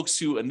lot of folks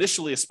who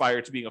initially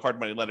aspire to being a hard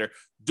money lender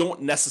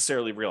don't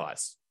necessarily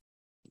realize.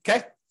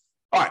 Okay.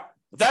 All right.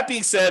 With that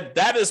being said,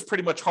 that is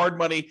pretty much hard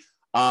money.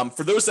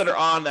 For those that are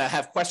on that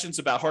have questions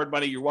about hard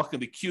money, you're welcome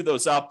to queue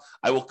those up.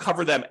 I will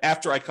cover them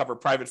after I cover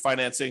private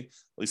financing. At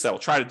least I will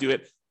try to do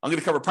it. I'm going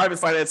to cover private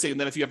financing, and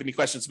then if you have any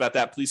questions about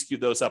that, please queue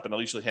those up, and I'll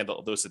usually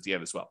handle those at the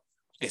end as well.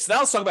 Okay, so now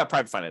let's talk about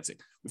private financing.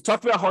 We've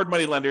talked about hard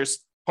money lenders.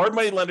 Hard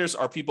money lenders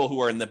are people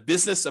who are in the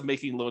business of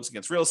making loans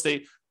against real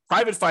estate.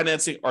 Private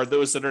financing are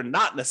those that are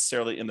not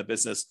necessarily in the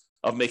business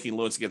of making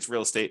loans against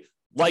real estate,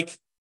 like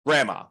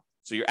grandma.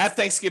 So you're at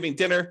Thanksgiving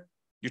dinner,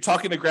 you're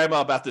talking to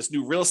grandma about this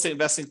new real estate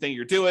investing thing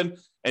you're doing,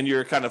 and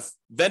you're kind of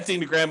venting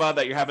to grandma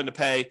that you're having to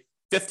pay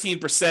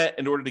 15%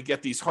 in order to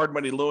get these hard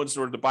money loans in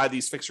order to buy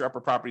these fixer-upper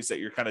properties that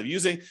you're kind of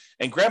using.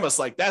 And grandma's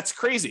like, that's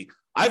crazy.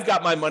 I've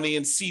got my money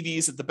in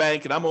CDs at the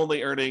bank, and I'm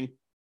only earning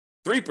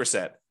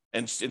 3%.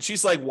 And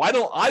she's like, why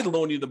don't I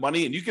loan you the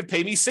money and you could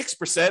pay me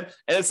 6%?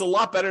 And it's a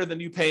lot better than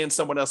you paying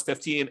someone else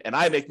 15, and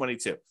I make money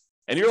too.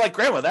 And you're like,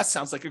 grandma, that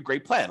sounds like a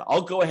great plan.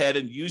 I'll go ahead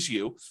and use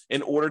you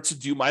in order to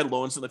do my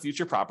loans in the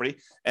future property.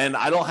 And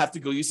I don't have to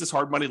go use this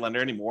hard money lender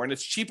anymore. And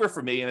it's cheaper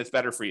for me and it's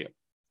better for you.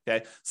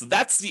 Okay. So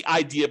that's the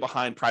idea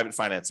behind private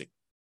financing.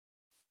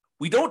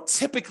 We don't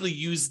typically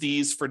use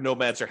these for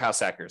nomads or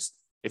house hackers.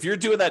 If you're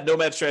doing that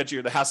nomad strategy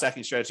or the house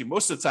hacking strategy,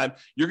 most of the time,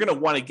 you're going to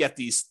want to get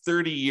these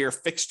 30-year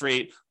fixed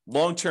rate,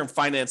 long-term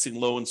financing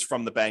loans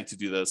from the bank to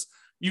do this.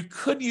 You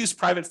could use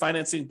private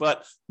financing,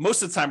 but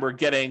most of the time we're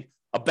getting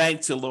a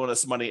bank to loan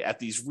us money at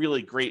these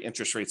really great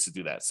interest rates to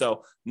do that.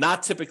 So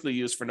not typically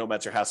used for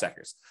nomads or house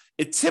hackers.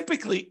 It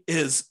typically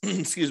is,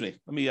 excuse me,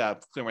 let me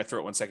clear my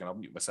throat 1 second. I'll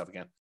mute myself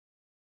again.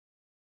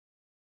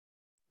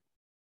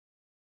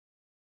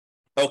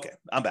 Okay,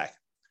 I'm back.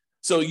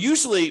 So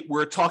usually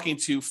we're talking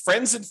to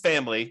friends and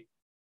family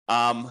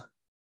and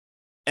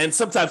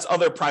sometimes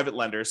other private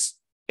lenders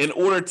in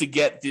order to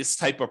get this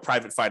type of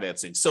private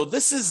financing. So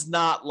this is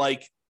not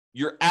like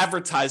you're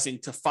advertising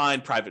to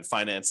find private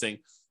financing,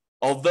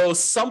 although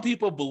some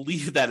people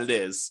believe that it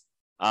is.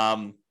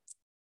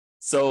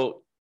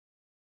 So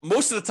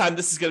most of the time,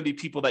 this is going to be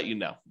people that you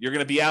know. You're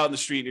going to be out in the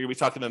street, and you're going to be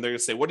talking to them. They're going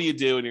to say, what do you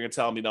do? And you're going to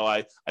tell them,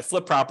 I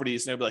flip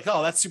properties. And they'll be like,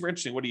 oh, that's super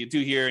interesting. What do you do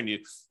here? And you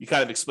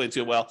kind of explain to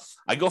them, well,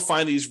 I go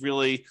find these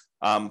really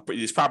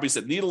these properties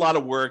that need a lot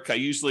of work. I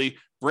usually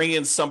bring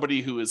in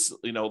somebody who is,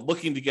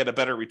 looking to get a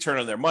better return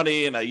on their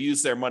money. And I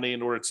use their money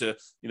in order to,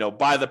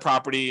 buy the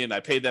property, and I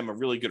pay them a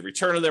really good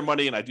return on their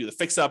money. And I do the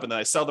fix up, and then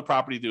I sell the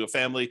property to a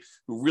family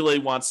who really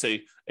wants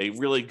a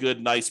really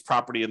good, nice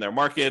property in their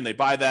market. And they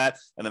buy that.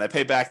 And then I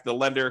pay back the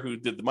lender who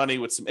did the money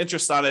with some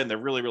interest on it. And they're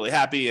really, really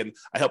happy. And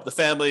I help the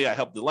family, I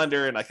help the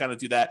lender, and I kind of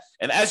do that.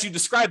 And as you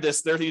describe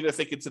this, they're either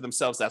thinking to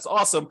themselves, that's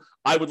awesome.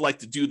 I would like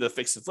to do the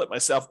fix and flip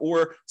myself.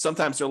 Or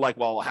sometimes they're like,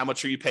 well, how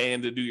much are you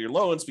paying to do your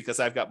loans? Because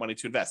I've got money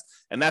to invest.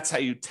 And that's how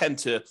you tend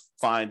to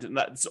find,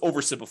 it's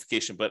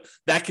oversimplification, but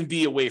that can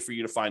be a way for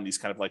you to find these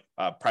kind of like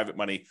private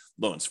money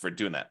loans for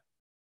doing that.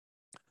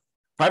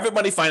 Private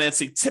money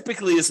financing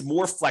typically is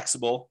more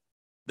flexible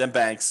than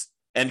banks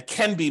and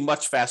can be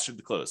much faster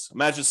to close.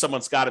 Imagine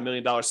someone's got $1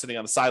 million sitting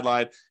on the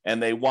sideline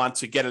and they want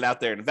to get it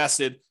out there and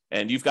invested,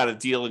 and you've got a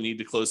deal and you need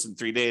to close in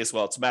 3 days.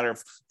 Well, it's a matter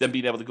of them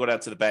being able to go down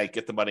to the bank,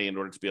 get the money in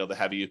order to be able to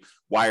have you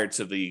wired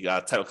to the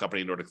title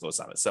company in order to close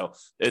on it. So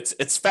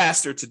it's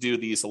faster to do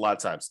these a lot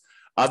of times.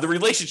 The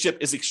relationship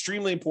is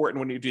extremely important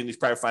when you're doing these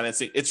private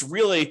financing. It's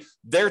really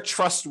their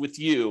trust with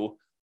you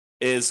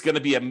is going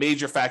to be a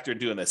major factor in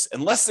doing this.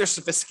 Unless they're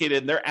sophisticated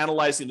and they're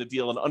analyzing the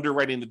deal and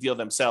underwriting the deal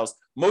themselves,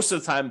 most of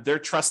the time they're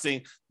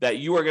trusting that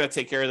you are going to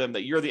take care of them,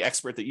 that you're the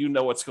expert, that you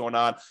know what's going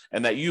on,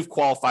 and that you've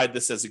qualified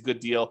this as a good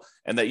deal,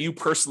 and that you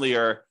personally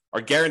are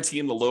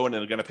guaranteeing the loan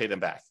and are going to pay them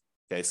back.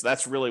 Okay, so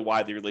that's really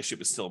why the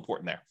relationship is still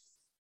important there.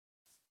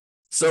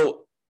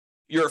 So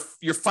your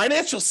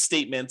financial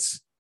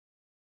statements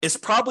is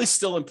probably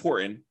still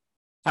important.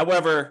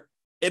 However,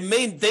 they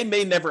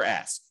may never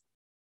ask.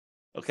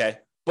 Okay,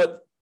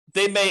 but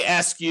they may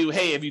ask you,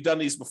 hey, have you done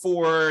these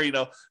before?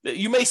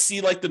 You may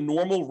see like the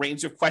normal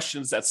range of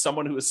questions that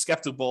someone who is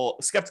skeptical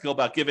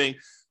about giving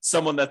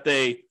someone that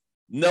they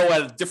know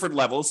at different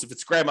levels. If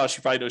it's grandma,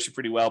 she probably knows you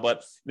pretty well,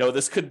 but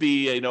this could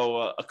be,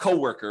 a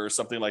coworker or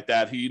something like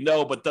that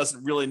who but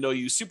doesn't really know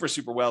you super,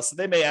 super well. So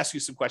they may ask you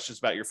some questions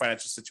about your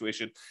financial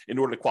situation in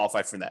order to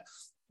qualify for that.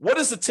 What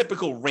is the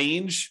typical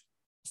range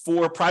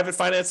for private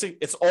financing?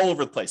 It's all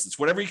over the place. It's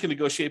whatever you can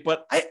negotiate,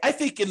 but I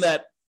think in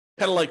that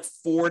kind of like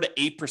 4 to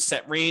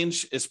 8%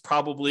 range is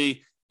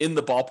probably in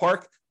the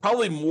ballpark,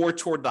 probably more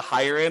toward the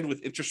higher end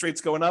with interest rates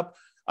going up.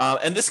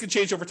 And this can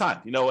change over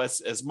time.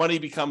 As money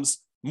becomes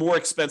more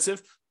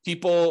expensive,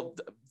 people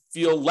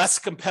feel less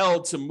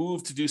compelled to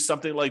move to do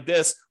something like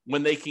this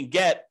when they can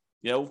get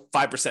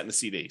 5% in a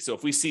CD. So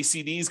if we see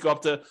CDs go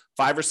up to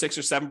 5 or 6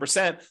 or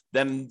 7%,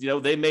 then,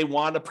 they may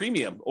want a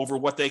premium over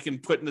what they can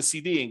put in the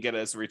CD and get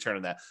as a return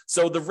on that.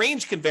 So the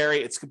range can vary.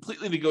 It's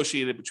completely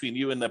negotiated between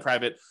you and the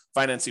private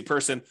financing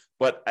person.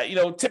 But,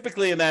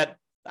 typically in that,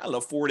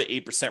 4 to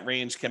 8%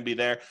 range can be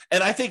there.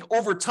 And I think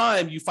over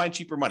time you find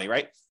cheaper money,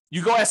 right?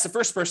 You go ask the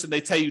first person,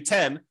 they tell you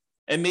 10,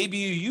 and maybe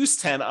you use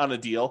 10 on a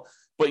deal,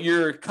 but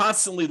you're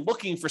constantly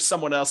looking for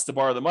someone else to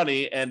borrow the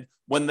money. And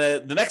when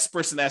the next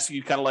person asks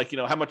you kind of like,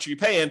 how much are you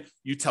paying?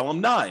 You tell them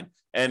 9.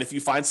 And if you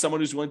find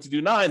someone who's willing to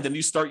do 9, then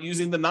you start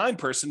using the 9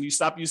 person, you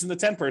stop using the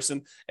 10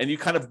 person, and you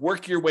kind of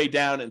work your way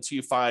down until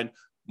you find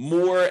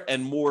more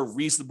and more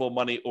reasonable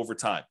money over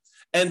time.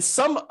 And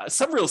some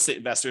real estate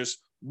investors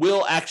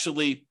will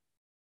actually,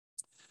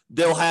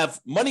 they'll have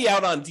money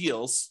out on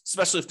deals,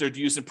 especially if they're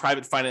using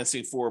private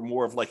financing for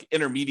more of like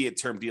intermediate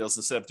term deals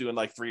instead of doing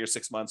like 3 or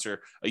 6 months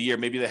or a year.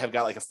 Maybe they have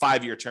got like a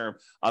 5-year term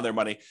on their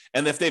money.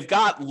 And if they've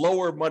got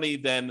lower money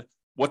than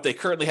what they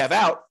currently have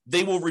out,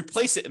 they will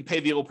replace it and pay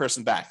the old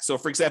person back. So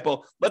for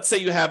example, let's say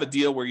you have a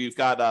deal where you've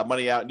got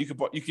money out and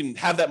you can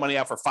have that money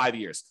out for 5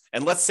 years.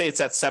 And let's say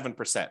it's at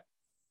 7%.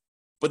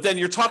 But then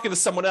you're talking to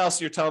someone else,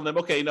 and you're telling them,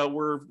 okay,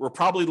 we're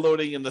probably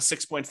loading in the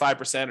 6.5%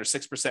 or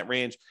 6%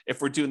 range if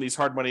we're doing these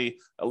hard money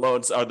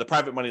loans, or the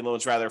private money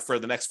loans rather, for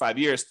the next 5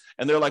 years.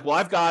 And they're like, well,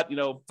 I've got,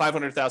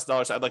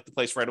 $500,000 I'd like to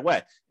place right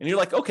away. And you're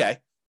like, okay,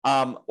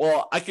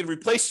 well, I can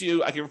replace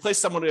you. I can replace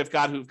someone who've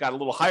got a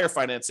little higher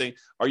financing.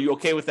 Are you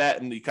okay with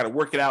that? And you kind of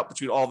work it out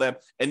between all of them.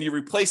 And you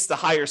replace the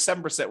higher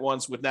 7%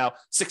 ones with now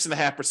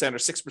 6.5% or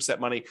 6%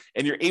 money.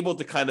 And you're able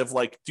to kind of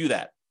like do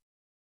that.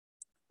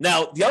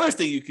 Now, the other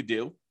thing you could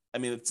do,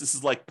 this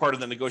is like part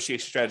of the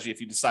negotiation strategy if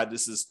you decide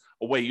this is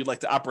a way you'd like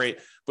to operate,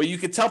 but you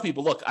could tell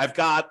people, look, I've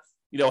got,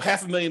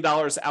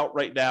 $500,000 out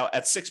right now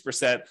at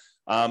 6%.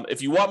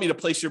 If you want me to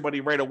place your money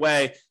right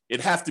away,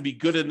 it'd have to be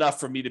good enough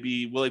for me to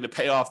be willing to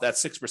pay off that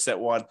 6%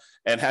 one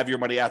and have your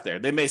money out there.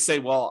 They may say,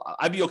 well,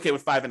 I'd be okay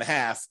with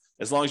 5.5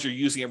 as long as you're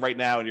using it right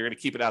now and you're going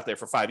to keep it out there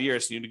for 5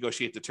 years. And you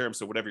negotiate the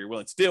terms of whatever you're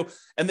willing to do.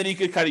 And then you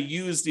could kind of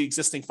use the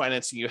existing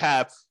financing you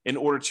have in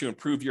order to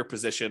improve your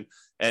position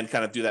and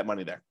kind of do that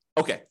money there.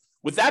 Okay.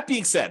 With that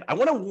being said, I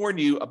want to warn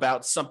you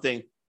about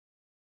something,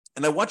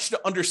 and I want you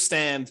to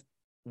understand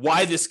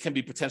why this can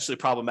be potentially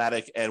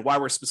problematic and why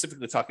we're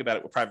specifically talking about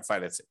it with private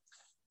financing.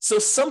 So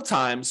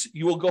sometimes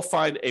you will go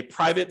find a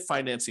private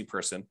financing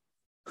person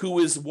who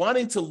is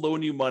wanting to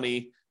loan you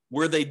money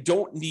where they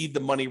don't need the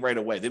money right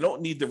away. They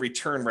don't need the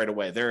return right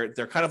away. They're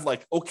kind of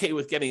like okay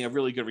with getting a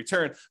really good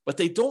return, but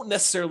they don't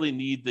necessarily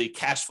need the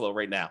cash flow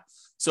right now.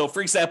 So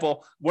for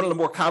example, one of the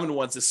more common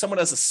ones is someone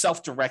has a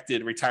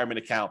self-directed retirement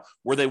account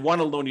where they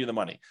want to loan you the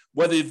money.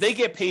 Whether they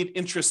get paid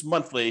interest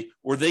monthly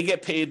or they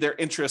get paid their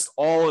interest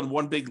all in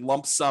one big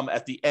lump sum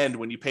at the end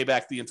when you pay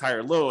back the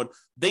entire loan,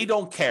 they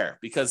don't care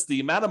because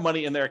the amount of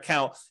money in their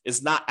account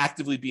is not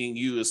actively being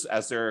used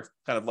as they're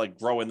kind of like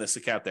growing this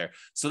account there.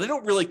 So they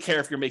don't really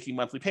care if you're making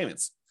monthly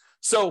payments.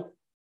 So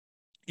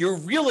you're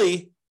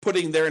really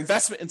putting their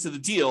investment into the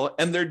deal,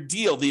 and their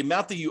deal, the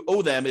amount that you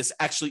owe them, is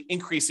actually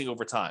increasing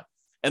over time.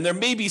 And there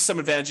may be some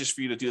advantages for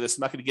you to do this.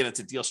 I'm not going to get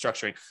into deal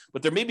structuring,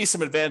 but there may be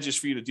some advantages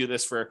for you to do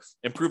this for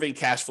improving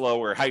cash flow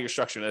or how you're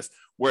structuring this,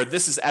 where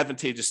this is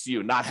advantageous to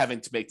you, not having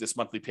to make this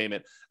monthly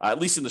payment, at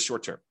least in the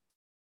short term.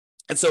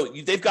 And so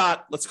they've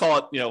got, let's call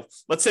it,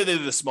 let's say they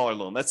did a smaller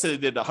loan. Let's say they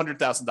did a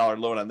 $100,000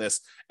 loan on this,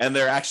 and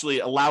they're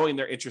actually allowing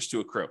their interest to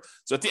accrue.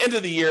 So at the end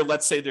of the year,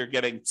 let's say they're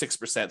getting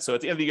 6%. So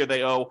at the end of the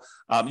year,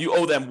 you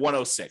owe them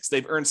 106.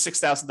 They've earned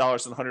 $6,000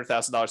 on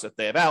 $100,000 that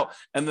they have out.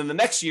 And then the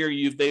next year,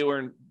 you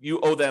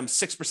owe them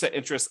 6%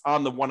 interest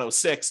on the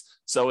 106.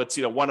 So it's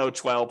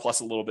 1012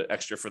 plus a little bit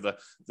extra for the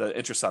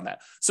interest on that.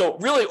 So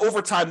really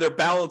over time, their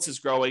balance is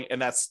growing, and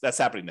that's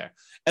happening there.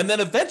 And then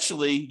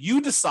eventually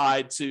you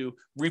decide to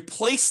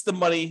replace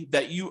the money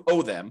that you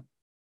owe them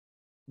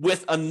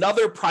with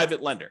another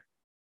private lender.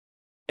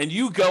 And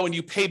you go and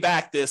you pay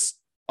back this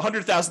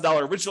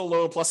 $100,000 original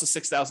loan plus the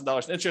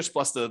 $6,000 in interest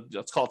plus the,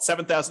 let's call it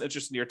 $7,000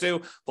 interest in year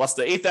 2 plus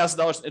the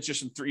 $8,000 in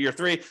interest in year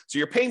 3. So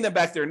you're paying them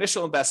back their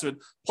initial investment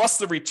plus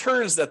the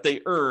returns that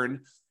they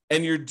earn.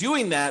 And you're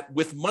doing that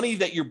with money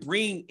that you're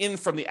bringing in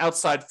from the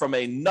outside from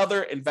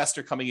another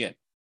investor coming in.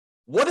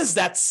 What does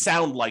that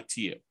sound like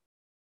to you?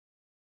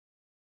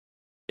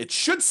 It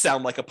should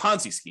sound like a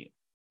Ponzi scheme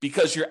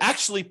because you're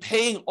actually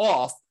paying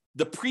off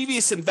the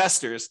previous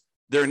investors,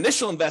 their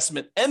initial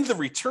investment and the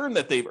return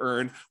that they've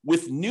earned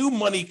with new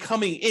money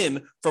coming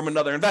in from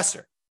another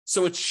investor.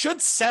 So it should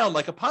sound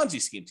like a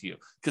Ponzi scheme to you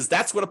because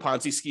that's what a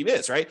Ponzi scheme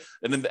is, right?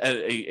 And then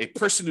a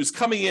person who's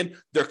coming in,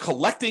 they're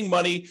collecting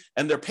money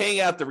and they're paying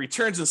out the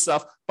returns and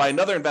stuff by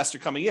another investor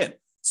coming in.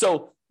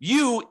 So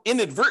you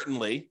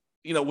inadvertently,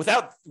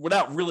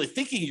 without really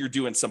thinking you're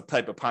doing some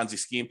type of Ponzi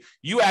scheme,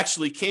 you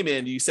actually came in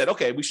and you said,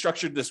 okay, we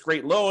structured this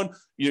great loan.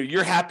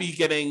 You're happy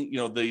getting,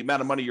 the amount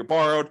of money you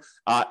borrowed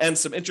and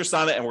some interest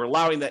on it. And we're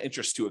allowing that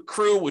interest to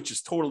accrue, which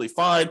is totally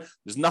fine.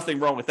 There's nothing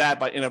wrong with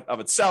that in of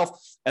itself.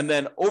 And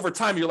then over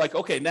time, you're like,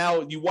 okay,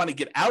 now you want to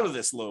get out of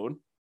this loan.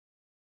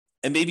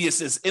 And maybe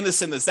it's as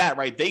innocent as that,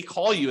 right? They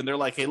call you and they're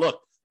like, hey, look,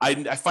 I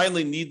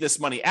finally need this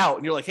money out.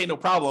 And you're like, hey, no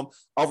problem.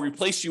 I'll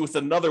replace you with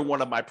another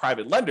one of my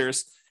private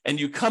lenders. And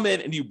you come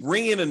in and you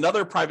bring in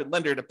another private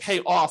lender to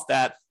pay off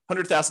that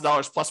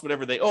 $100,000 plus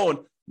whatever they own.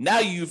 Now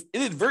you've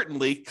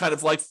inadvertently kind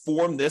of like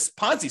formed this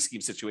Ponzi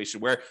scheme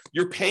situation where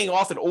you're paying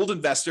off an old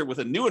investor with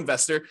a new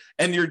investor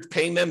and you're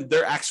paying them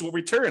their actual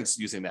returns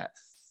using that.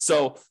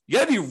 So you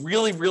got to be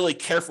really, really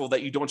careful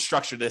that you don't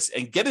structure this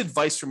and get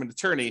advice from an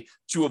attorney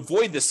to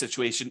avoid this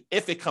situation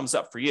if it comes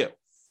up for you.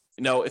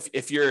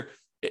 If you're,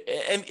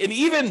 and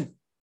even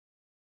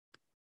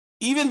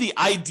even the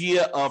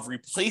idea of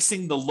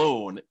replacing the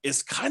loan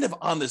is kind of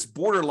on this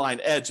borderline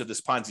edge of this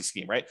Ponzi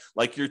scheme, right?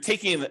 Like you're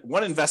taking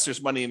one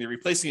investor's money and you're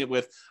replacing it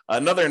with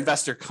another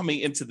investor coming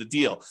into the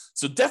deal.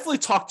 So definitely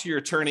talk to your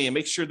attorney and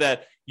make sure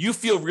that you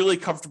feel really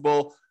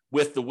comfortable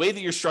with the way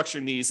that you're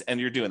structuring these and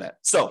you're doing that.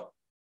 So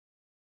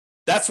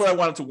that's what I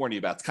wanted to warn you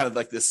about. It's kind of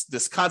like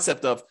this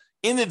concept of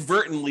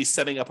inadvertently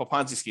setting up a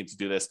Ponzi scheme to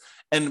do this.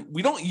 And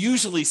we don't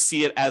usually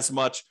see it as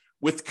much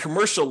with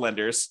commercial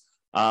lenders.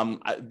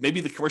 Maybe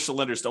the commercial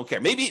lenders don't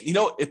care. Maybe,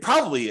 it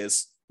probably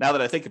is, now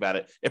that I think about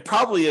it, it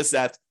probably is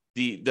that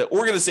the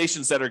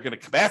organizations that are going to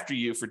come after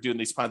you for doing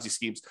these Ponzi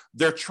schemes,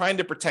 they're trying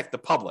to protect the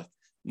public,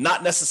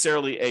 not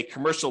necessarily a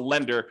commercial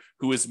lender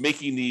who is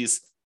making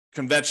these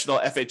conventional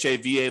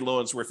FHA, VA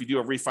loans where if you do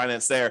a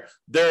refinance there,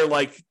 they're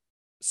like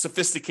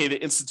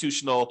sophisticated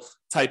institutional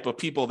type of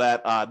people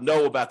that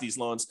know about these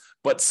loans.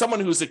 But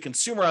someone who's a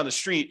consumer on the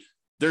street,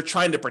 they're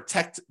trying to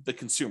protect the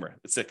consumer.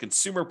 It's a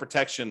consumer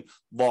protection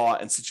law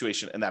and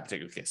situation in that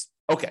particular case.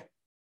 Okay.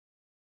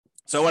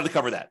 So I wanted to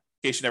cover that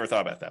in case you never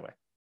thought about it that way.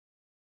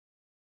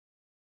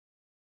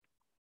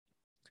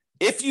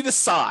 If you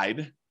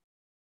decide,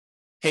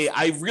 hey,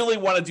 I really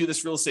want to do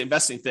this real estate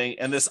investing thing,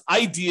 and this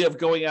idea of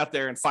going out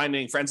there and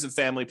finding friends and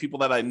family, people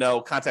that I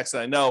know, contacts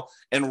that I know,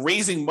 and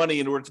raising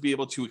money in order to be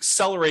able to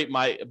accelerate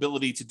my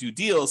ability to do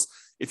deals,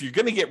 if you're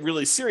going to get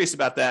really serious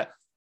about that,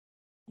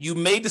 you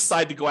may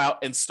decide to go out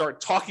and start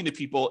talking to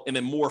people in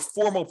a more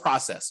formal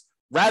process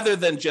rather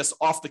than just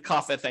off the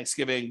cuff at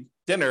Thanksgiving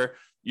dinner.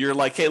 You're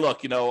like, hey,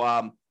 look,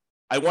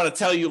 I want to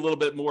tell you a little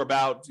bit more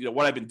about,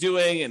 what I've been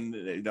doing. And,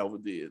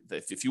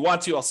 if you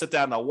want to, I'll sit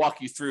down and I'll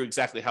walk you through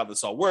exactly how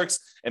this all works.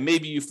 And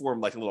maybe you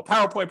form like a little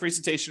PowerPoint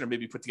presentation, or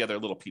maybe put together a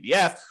little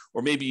PDF,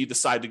 or maybe you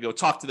decide to go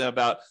talk to them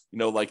about,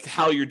 like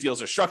how your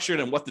deals are structured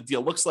and what the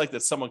deal looks like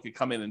that someone could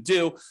come in and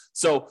do.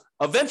 So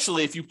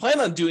eventually, if you plan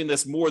on doing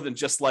this more than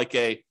just like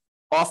a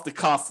off the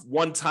cuff,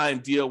 one-time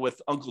deal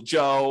with Uncle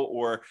Joe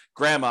or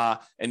grandma,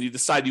 and you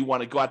decide you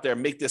want to go out there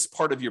and make this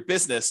part of your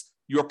business,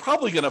 you're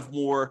probably going to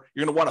you're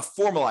going to want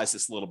to formalize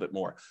this a little bit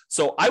more.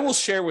 So I will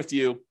share with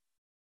you,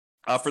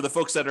 for the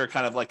folks that are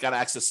kind of like got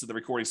access to the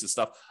recordings and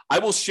stuff, I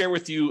will share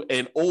with you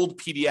an old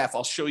PDF.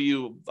 I'll show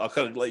you, I'll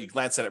kind of let you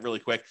glance at it really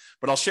quick,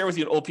 but I'll share with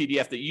you an old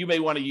PDF that you may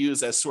want to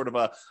use as sort of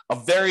a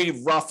very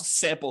rough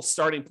sample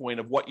starting point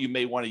of what you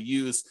may want to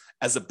use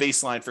as a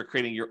baseline for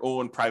creating your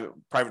own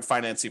private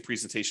financing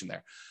presentation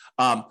there.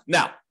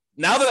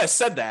 Now that I've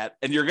said that,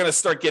 and you're going to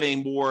start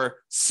getting more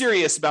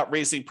serious about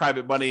raising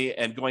private money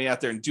and going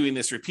out there and doing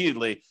this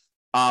repeatedly,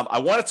 I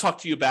want to talk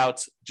to you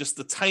about just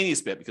the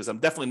tiniest bit, because I'm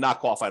definitely not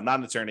qualified. I'm not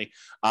an attorney,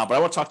 but I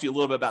want to talk to you a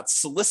little bit about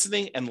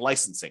soliciting and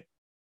licensing.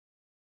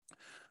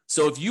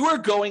 So if you are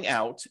going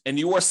out and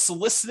you are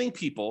soliciting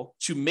people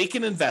to make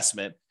an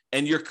investment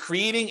and you're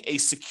creating a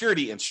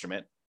security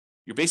instrument,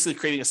 you're basically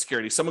creating a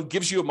security. Someone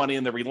gives you money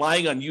and they're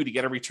relying on you to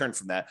get a return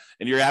from that.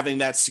 And you're having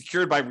that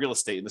secured by real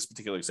estate in this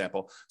particular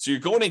example. So you're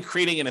going and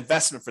creating an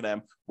investment for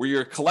them where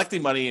you're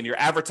collecting money and you're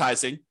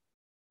advertising.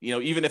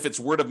 Even if it's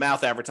word of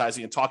mouth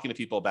advertising and talking to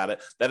people about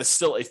it, that is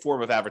still a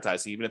form of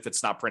advertising, even if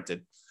it's not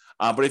printed.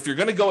 But if you're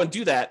going to go and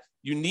do that,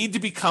 you need to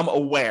become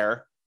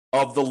aware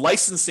of the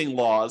licensing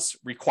laws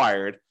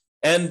required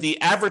and the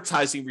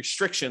advertising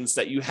restrictions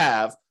that you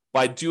have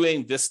by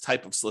doing this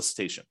type of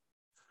solicitation.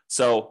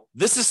 So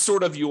this is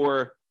sort of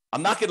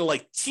I'm not going to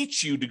like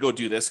teach you to go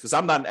do this because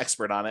I'm not an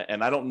expert on it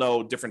and I don't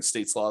know different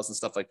states' laws and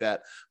stuff like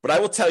that. But I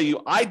will tell you,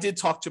 I did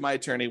talk to my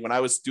attorney when I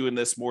was doing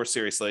this more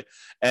seriously.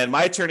 And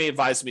my attorney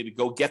advised me to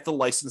go get the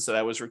license that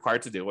I was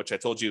required to do, which I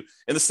told you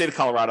in the state of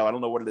Colorado. I don't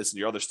know what it is in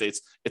your other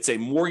states. It's a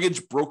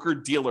mortgage broker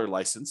dealer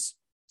license.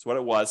 That's what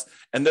it was.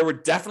 And there were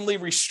definitely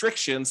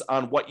restrictions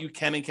on what you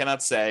can and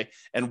cannot say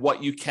and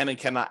what you can and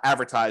cannot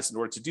advertise in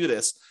order to do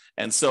this.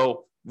 And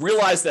so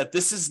realize that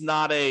this is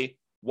not a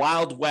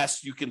Wild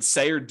West. You can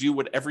say or do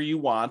whatever you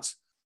want.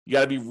 You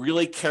got to be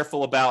really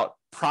careful about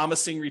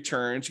promising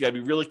returns. You got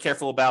to be really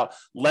careful about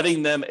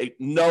letting them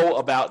know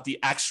about the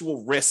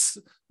actual risks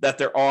that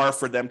there are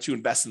for them to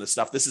invest in this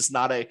stuff. This is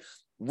not a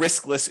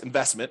riskless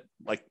investment,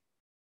 like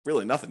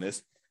really nothing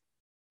is,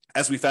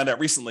 as we found out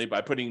recently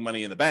by putting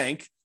money in the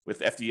bank with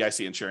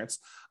FDIC insurance.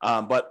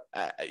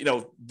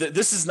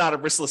 This is not a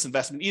riskless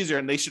investment either,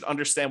 and they should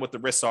understand what the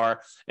risks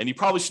are. And you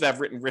probably should have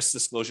written risk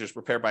disclosures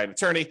prepared by an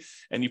attorney,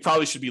 and you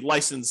probably should be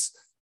licensed.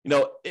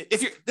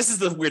 This is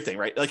the weird thing,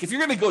 right? Like if you're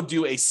going to go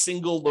do a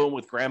single loan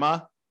with grandma,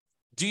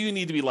 do you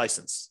need to be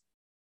licensed?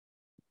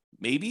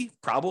 Maybe,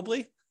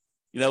 probably.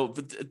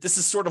 But this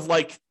is sort of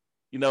like,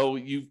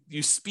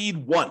 you speed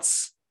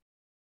once.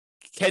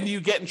 Can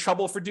you get in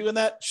trouble for doing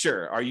that?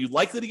 Sure. Are you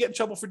likely to get in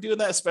trouble for doing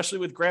that, especially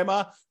with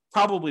grandma?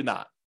 Probably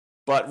not.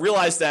 But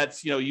realize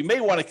that, you may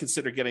want to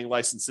consider getting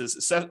license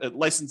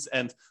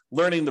and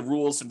learning the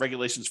rules and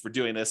regulations for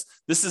doing this.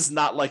 This is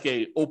not like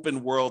a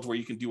open world where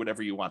you can do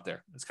whatever you want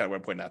there. That's kind of what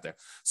I'm pointing out there.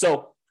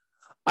 So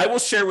I will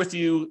share with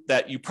you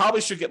that you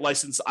probably should get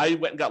licensed. I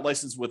went and got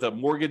licensed with a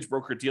mortgage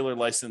broker dealer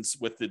license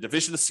with the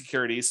Division of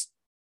Securities.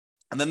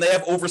 And then they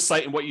have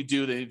oversight in what you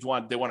do. They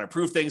want to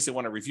approve things. They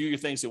want to review your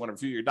things. They want to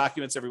review your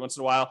documents every once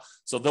in a while.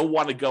 So they'll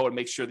want to go and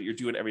make sure that you're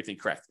doing everything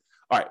correct.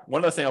 All right.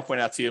 One other thing I'll point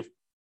out to you.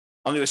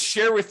 I'm going to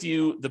share with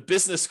you the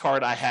business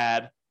card I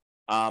had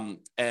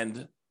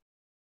and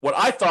what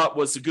I thought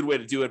was a good way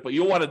to do it, but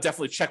you'll want to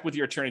definitely check with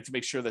your attorney to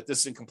make sure that this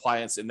is in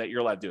compliance and that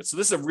you're allowed to do it. So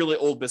this is a really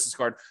old business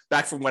card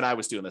back from when I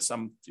was doing this.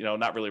 I'm,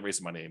 not really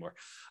raising money anymore.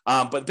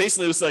 But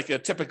basically it was like a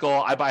typical,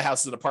 I buy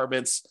houses and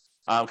apartments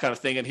kind of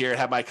thing in here. It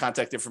had my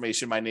contact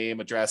information, my name,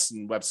 address,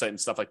 and website and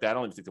stuff like that. I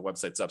don't even think the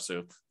website's up,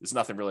 so there's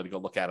nothing really to go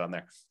look at on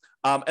there.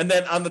 And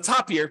then on the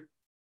top here,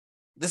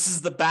 this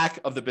is the back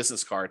of the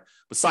business card.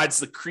 Besides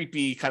the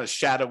creepy kind of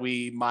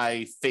shadowy,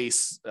 my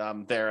face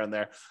there and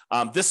there.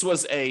 This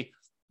was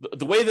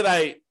the way that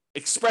I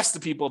expressed to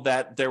people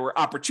that there were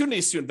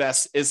opportunities to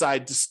invest is I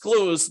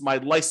disclose my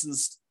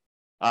licensed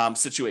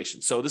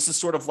situation. So this is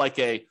sort of like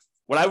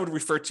what I would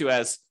refer to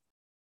as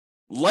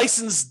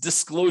licensed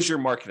disclosure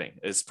marketing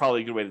is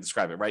probably a good way to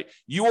describe it, right?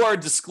 You are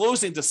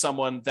disclosing to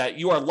someone that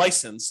you are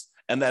licensed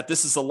and that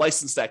this is a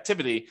licensed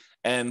activity.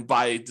 And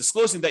by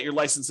disclosing that you're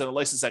licensed in a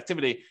licensed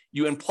activity,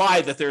 you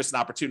imply that there's an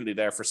opportunity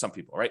there for some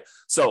people, right?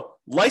 So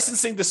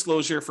licensing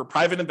disclosure for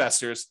private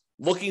investors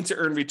looking to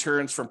earn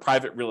returns from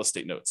private real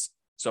estate notes.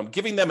 So I'm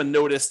giving them a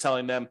notice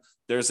telling them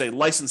there's a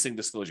licensing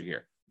disclosure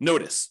here.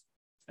 Notice.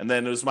 And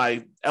then it was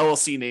my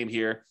LLC name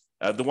here.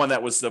 The one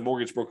that was the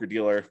mortgage broker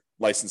dealer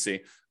licensing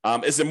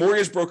is a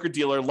mortgage broker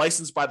dealer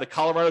licensed by the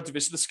Colorado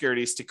Division of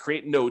Securities to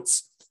create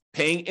notes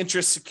paying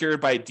interest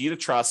secured by a deed of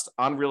trust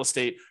on real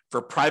estate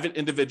for private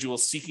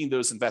individuals seeking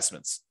those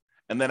investments.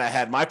 And then I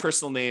had my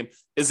personal name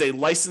is a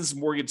licensed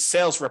mortgage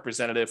sales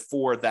representative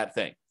for that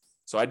thing.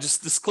 So I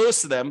just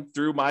disclosed to them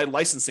through my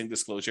licensing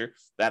disclosure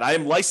that I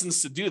am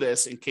licensed to do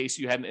this in case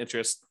you had an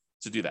interest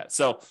to do that.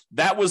 So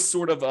that was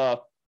sort of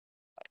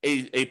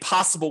a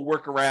possible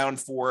workaround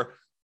for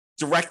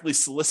directly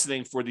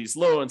soliciting for these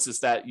loans is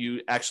that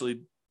you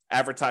actually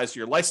advertise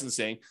your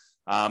licensing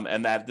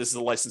and that this is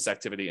a licensed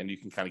activity and you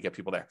can kind of get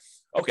people there.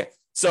 Okay,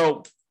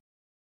 so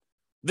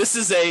this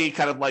is a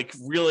kind of like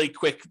really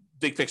quick,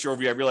 big picture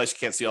overview. I realize you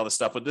can't see all this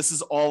stuff, but this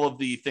is all of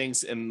the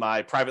things in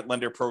my private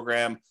lender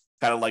program,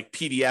 kind of like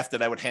PDF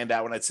that I would hand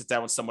out when I'd sit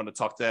down with someone to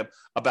talk to them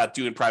about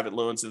doing private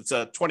loans. It's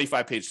a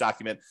 25-page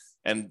document,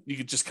 and you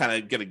could just kind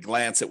of get a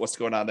glance at what's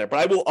going on there. But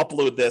I will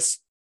upload this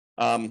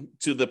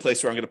to the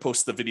place where I'm going to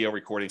post the video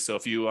recording. So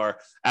if you are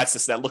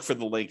accessing that, look for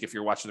the link if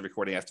you're watching the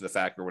recording after the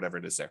fact or whatever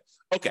it is there.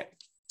 Okay,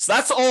 so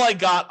that's all I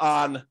got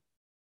on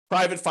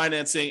private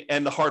financing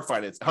and the hard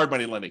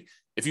money lending.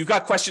 If you've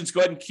got questions, go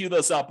ahead and queue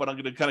those up, but I'm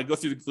going to kind of go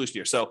through the conclusion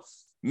here. So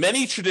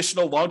many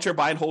traditional long-term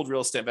buy and hold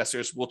real estate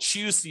investors will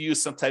choose to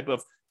use some type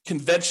of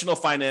conventional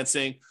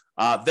financing,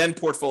 then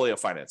portfolio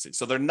financing.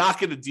 So they're not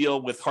going to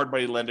deal with hard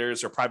money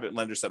lenders or private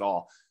lenders at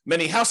all.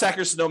 Many house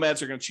hackers and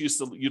nomads are going to choose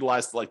to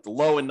utilize like the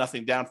low and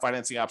nothing down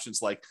financing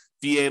options like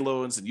VA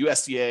loans and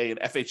USDA and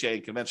FHA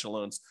and conventional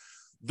loans.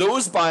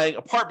 Those buying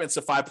apartments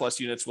of 5+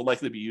 units will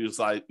likely be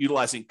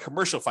utilizing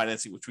commercial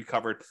financing, which we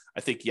covered, I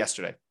think,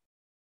 yesterday.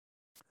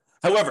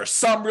 However,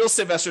 some real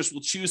estate investors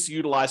will choose to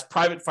utilize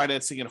private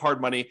financing and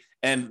hard money.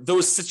 And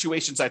those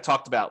situations I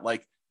talked about,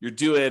 like you're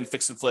doing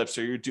fix and flips,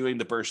 or you're doing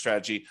the BRRRR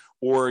strategy,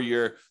 or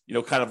you're,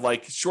 kind of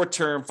like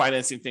short-term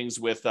financing things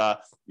with,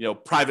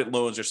 private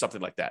loans or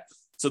something like that.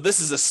 So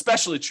this is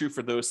especially true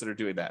for those that are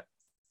doing that.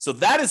 So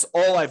that is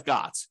all I've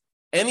got.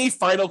 Any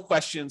final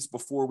questions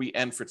before we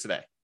end for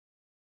today?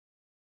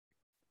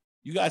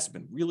 You guys have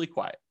been really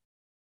quiet.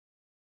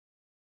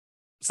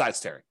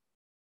 Besides Terry.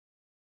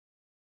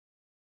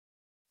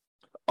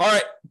 All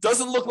right.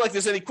 Doesn't look like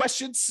there's any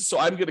questions, so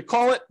I'm going to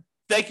call it.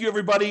 Thank you,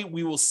 everybody.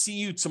 We will see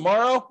you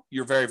tomorrow.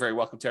 You're very, very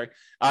welcome, Terry.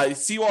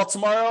 See you all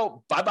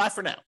tomorrow. Bye-bye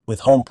for now. With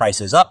home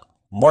prices up,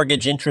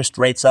 mortgage interest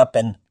rates up,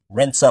 and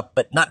rents up,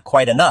 but not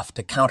quite enough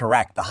to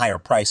counteract the higher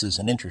prices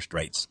and interest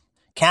rates,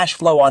 cash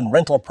flow on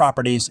rental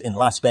properties in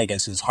Las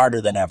Vegas is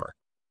harder than ever.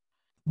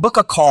 Book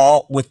a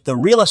call with the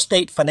Real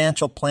Estate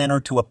Financial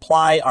Planner to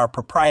apply our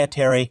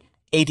proprietary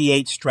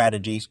 88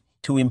 strategies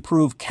to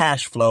improve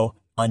cash flow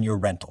on your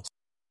rentals.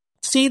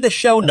 See the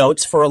show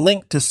notes for a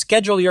link to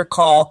schedule your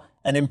call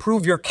and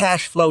improve your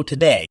cash flow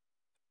today.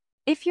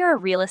 If you're a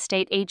real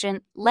estate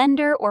agent,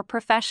 lender, or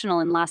professional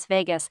in Las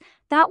Vegas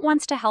that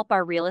wants to help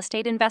our real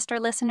estate investor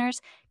listeners,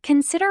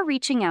 consider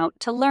reaching out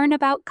to learn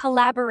about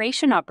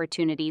collaboration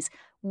opportunities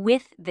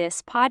with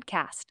this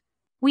podcast.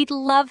 We'd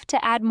love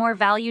to add more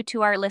value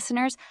to our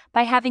listeners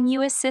by having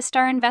you assist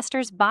our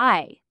investors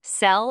buy,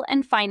 sell,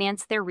 and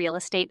finance their real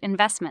estate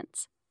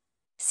investments.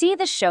 See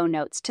the show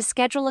notes to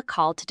schedule a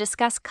call to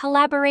discuss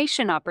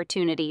collaboration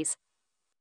opportunities.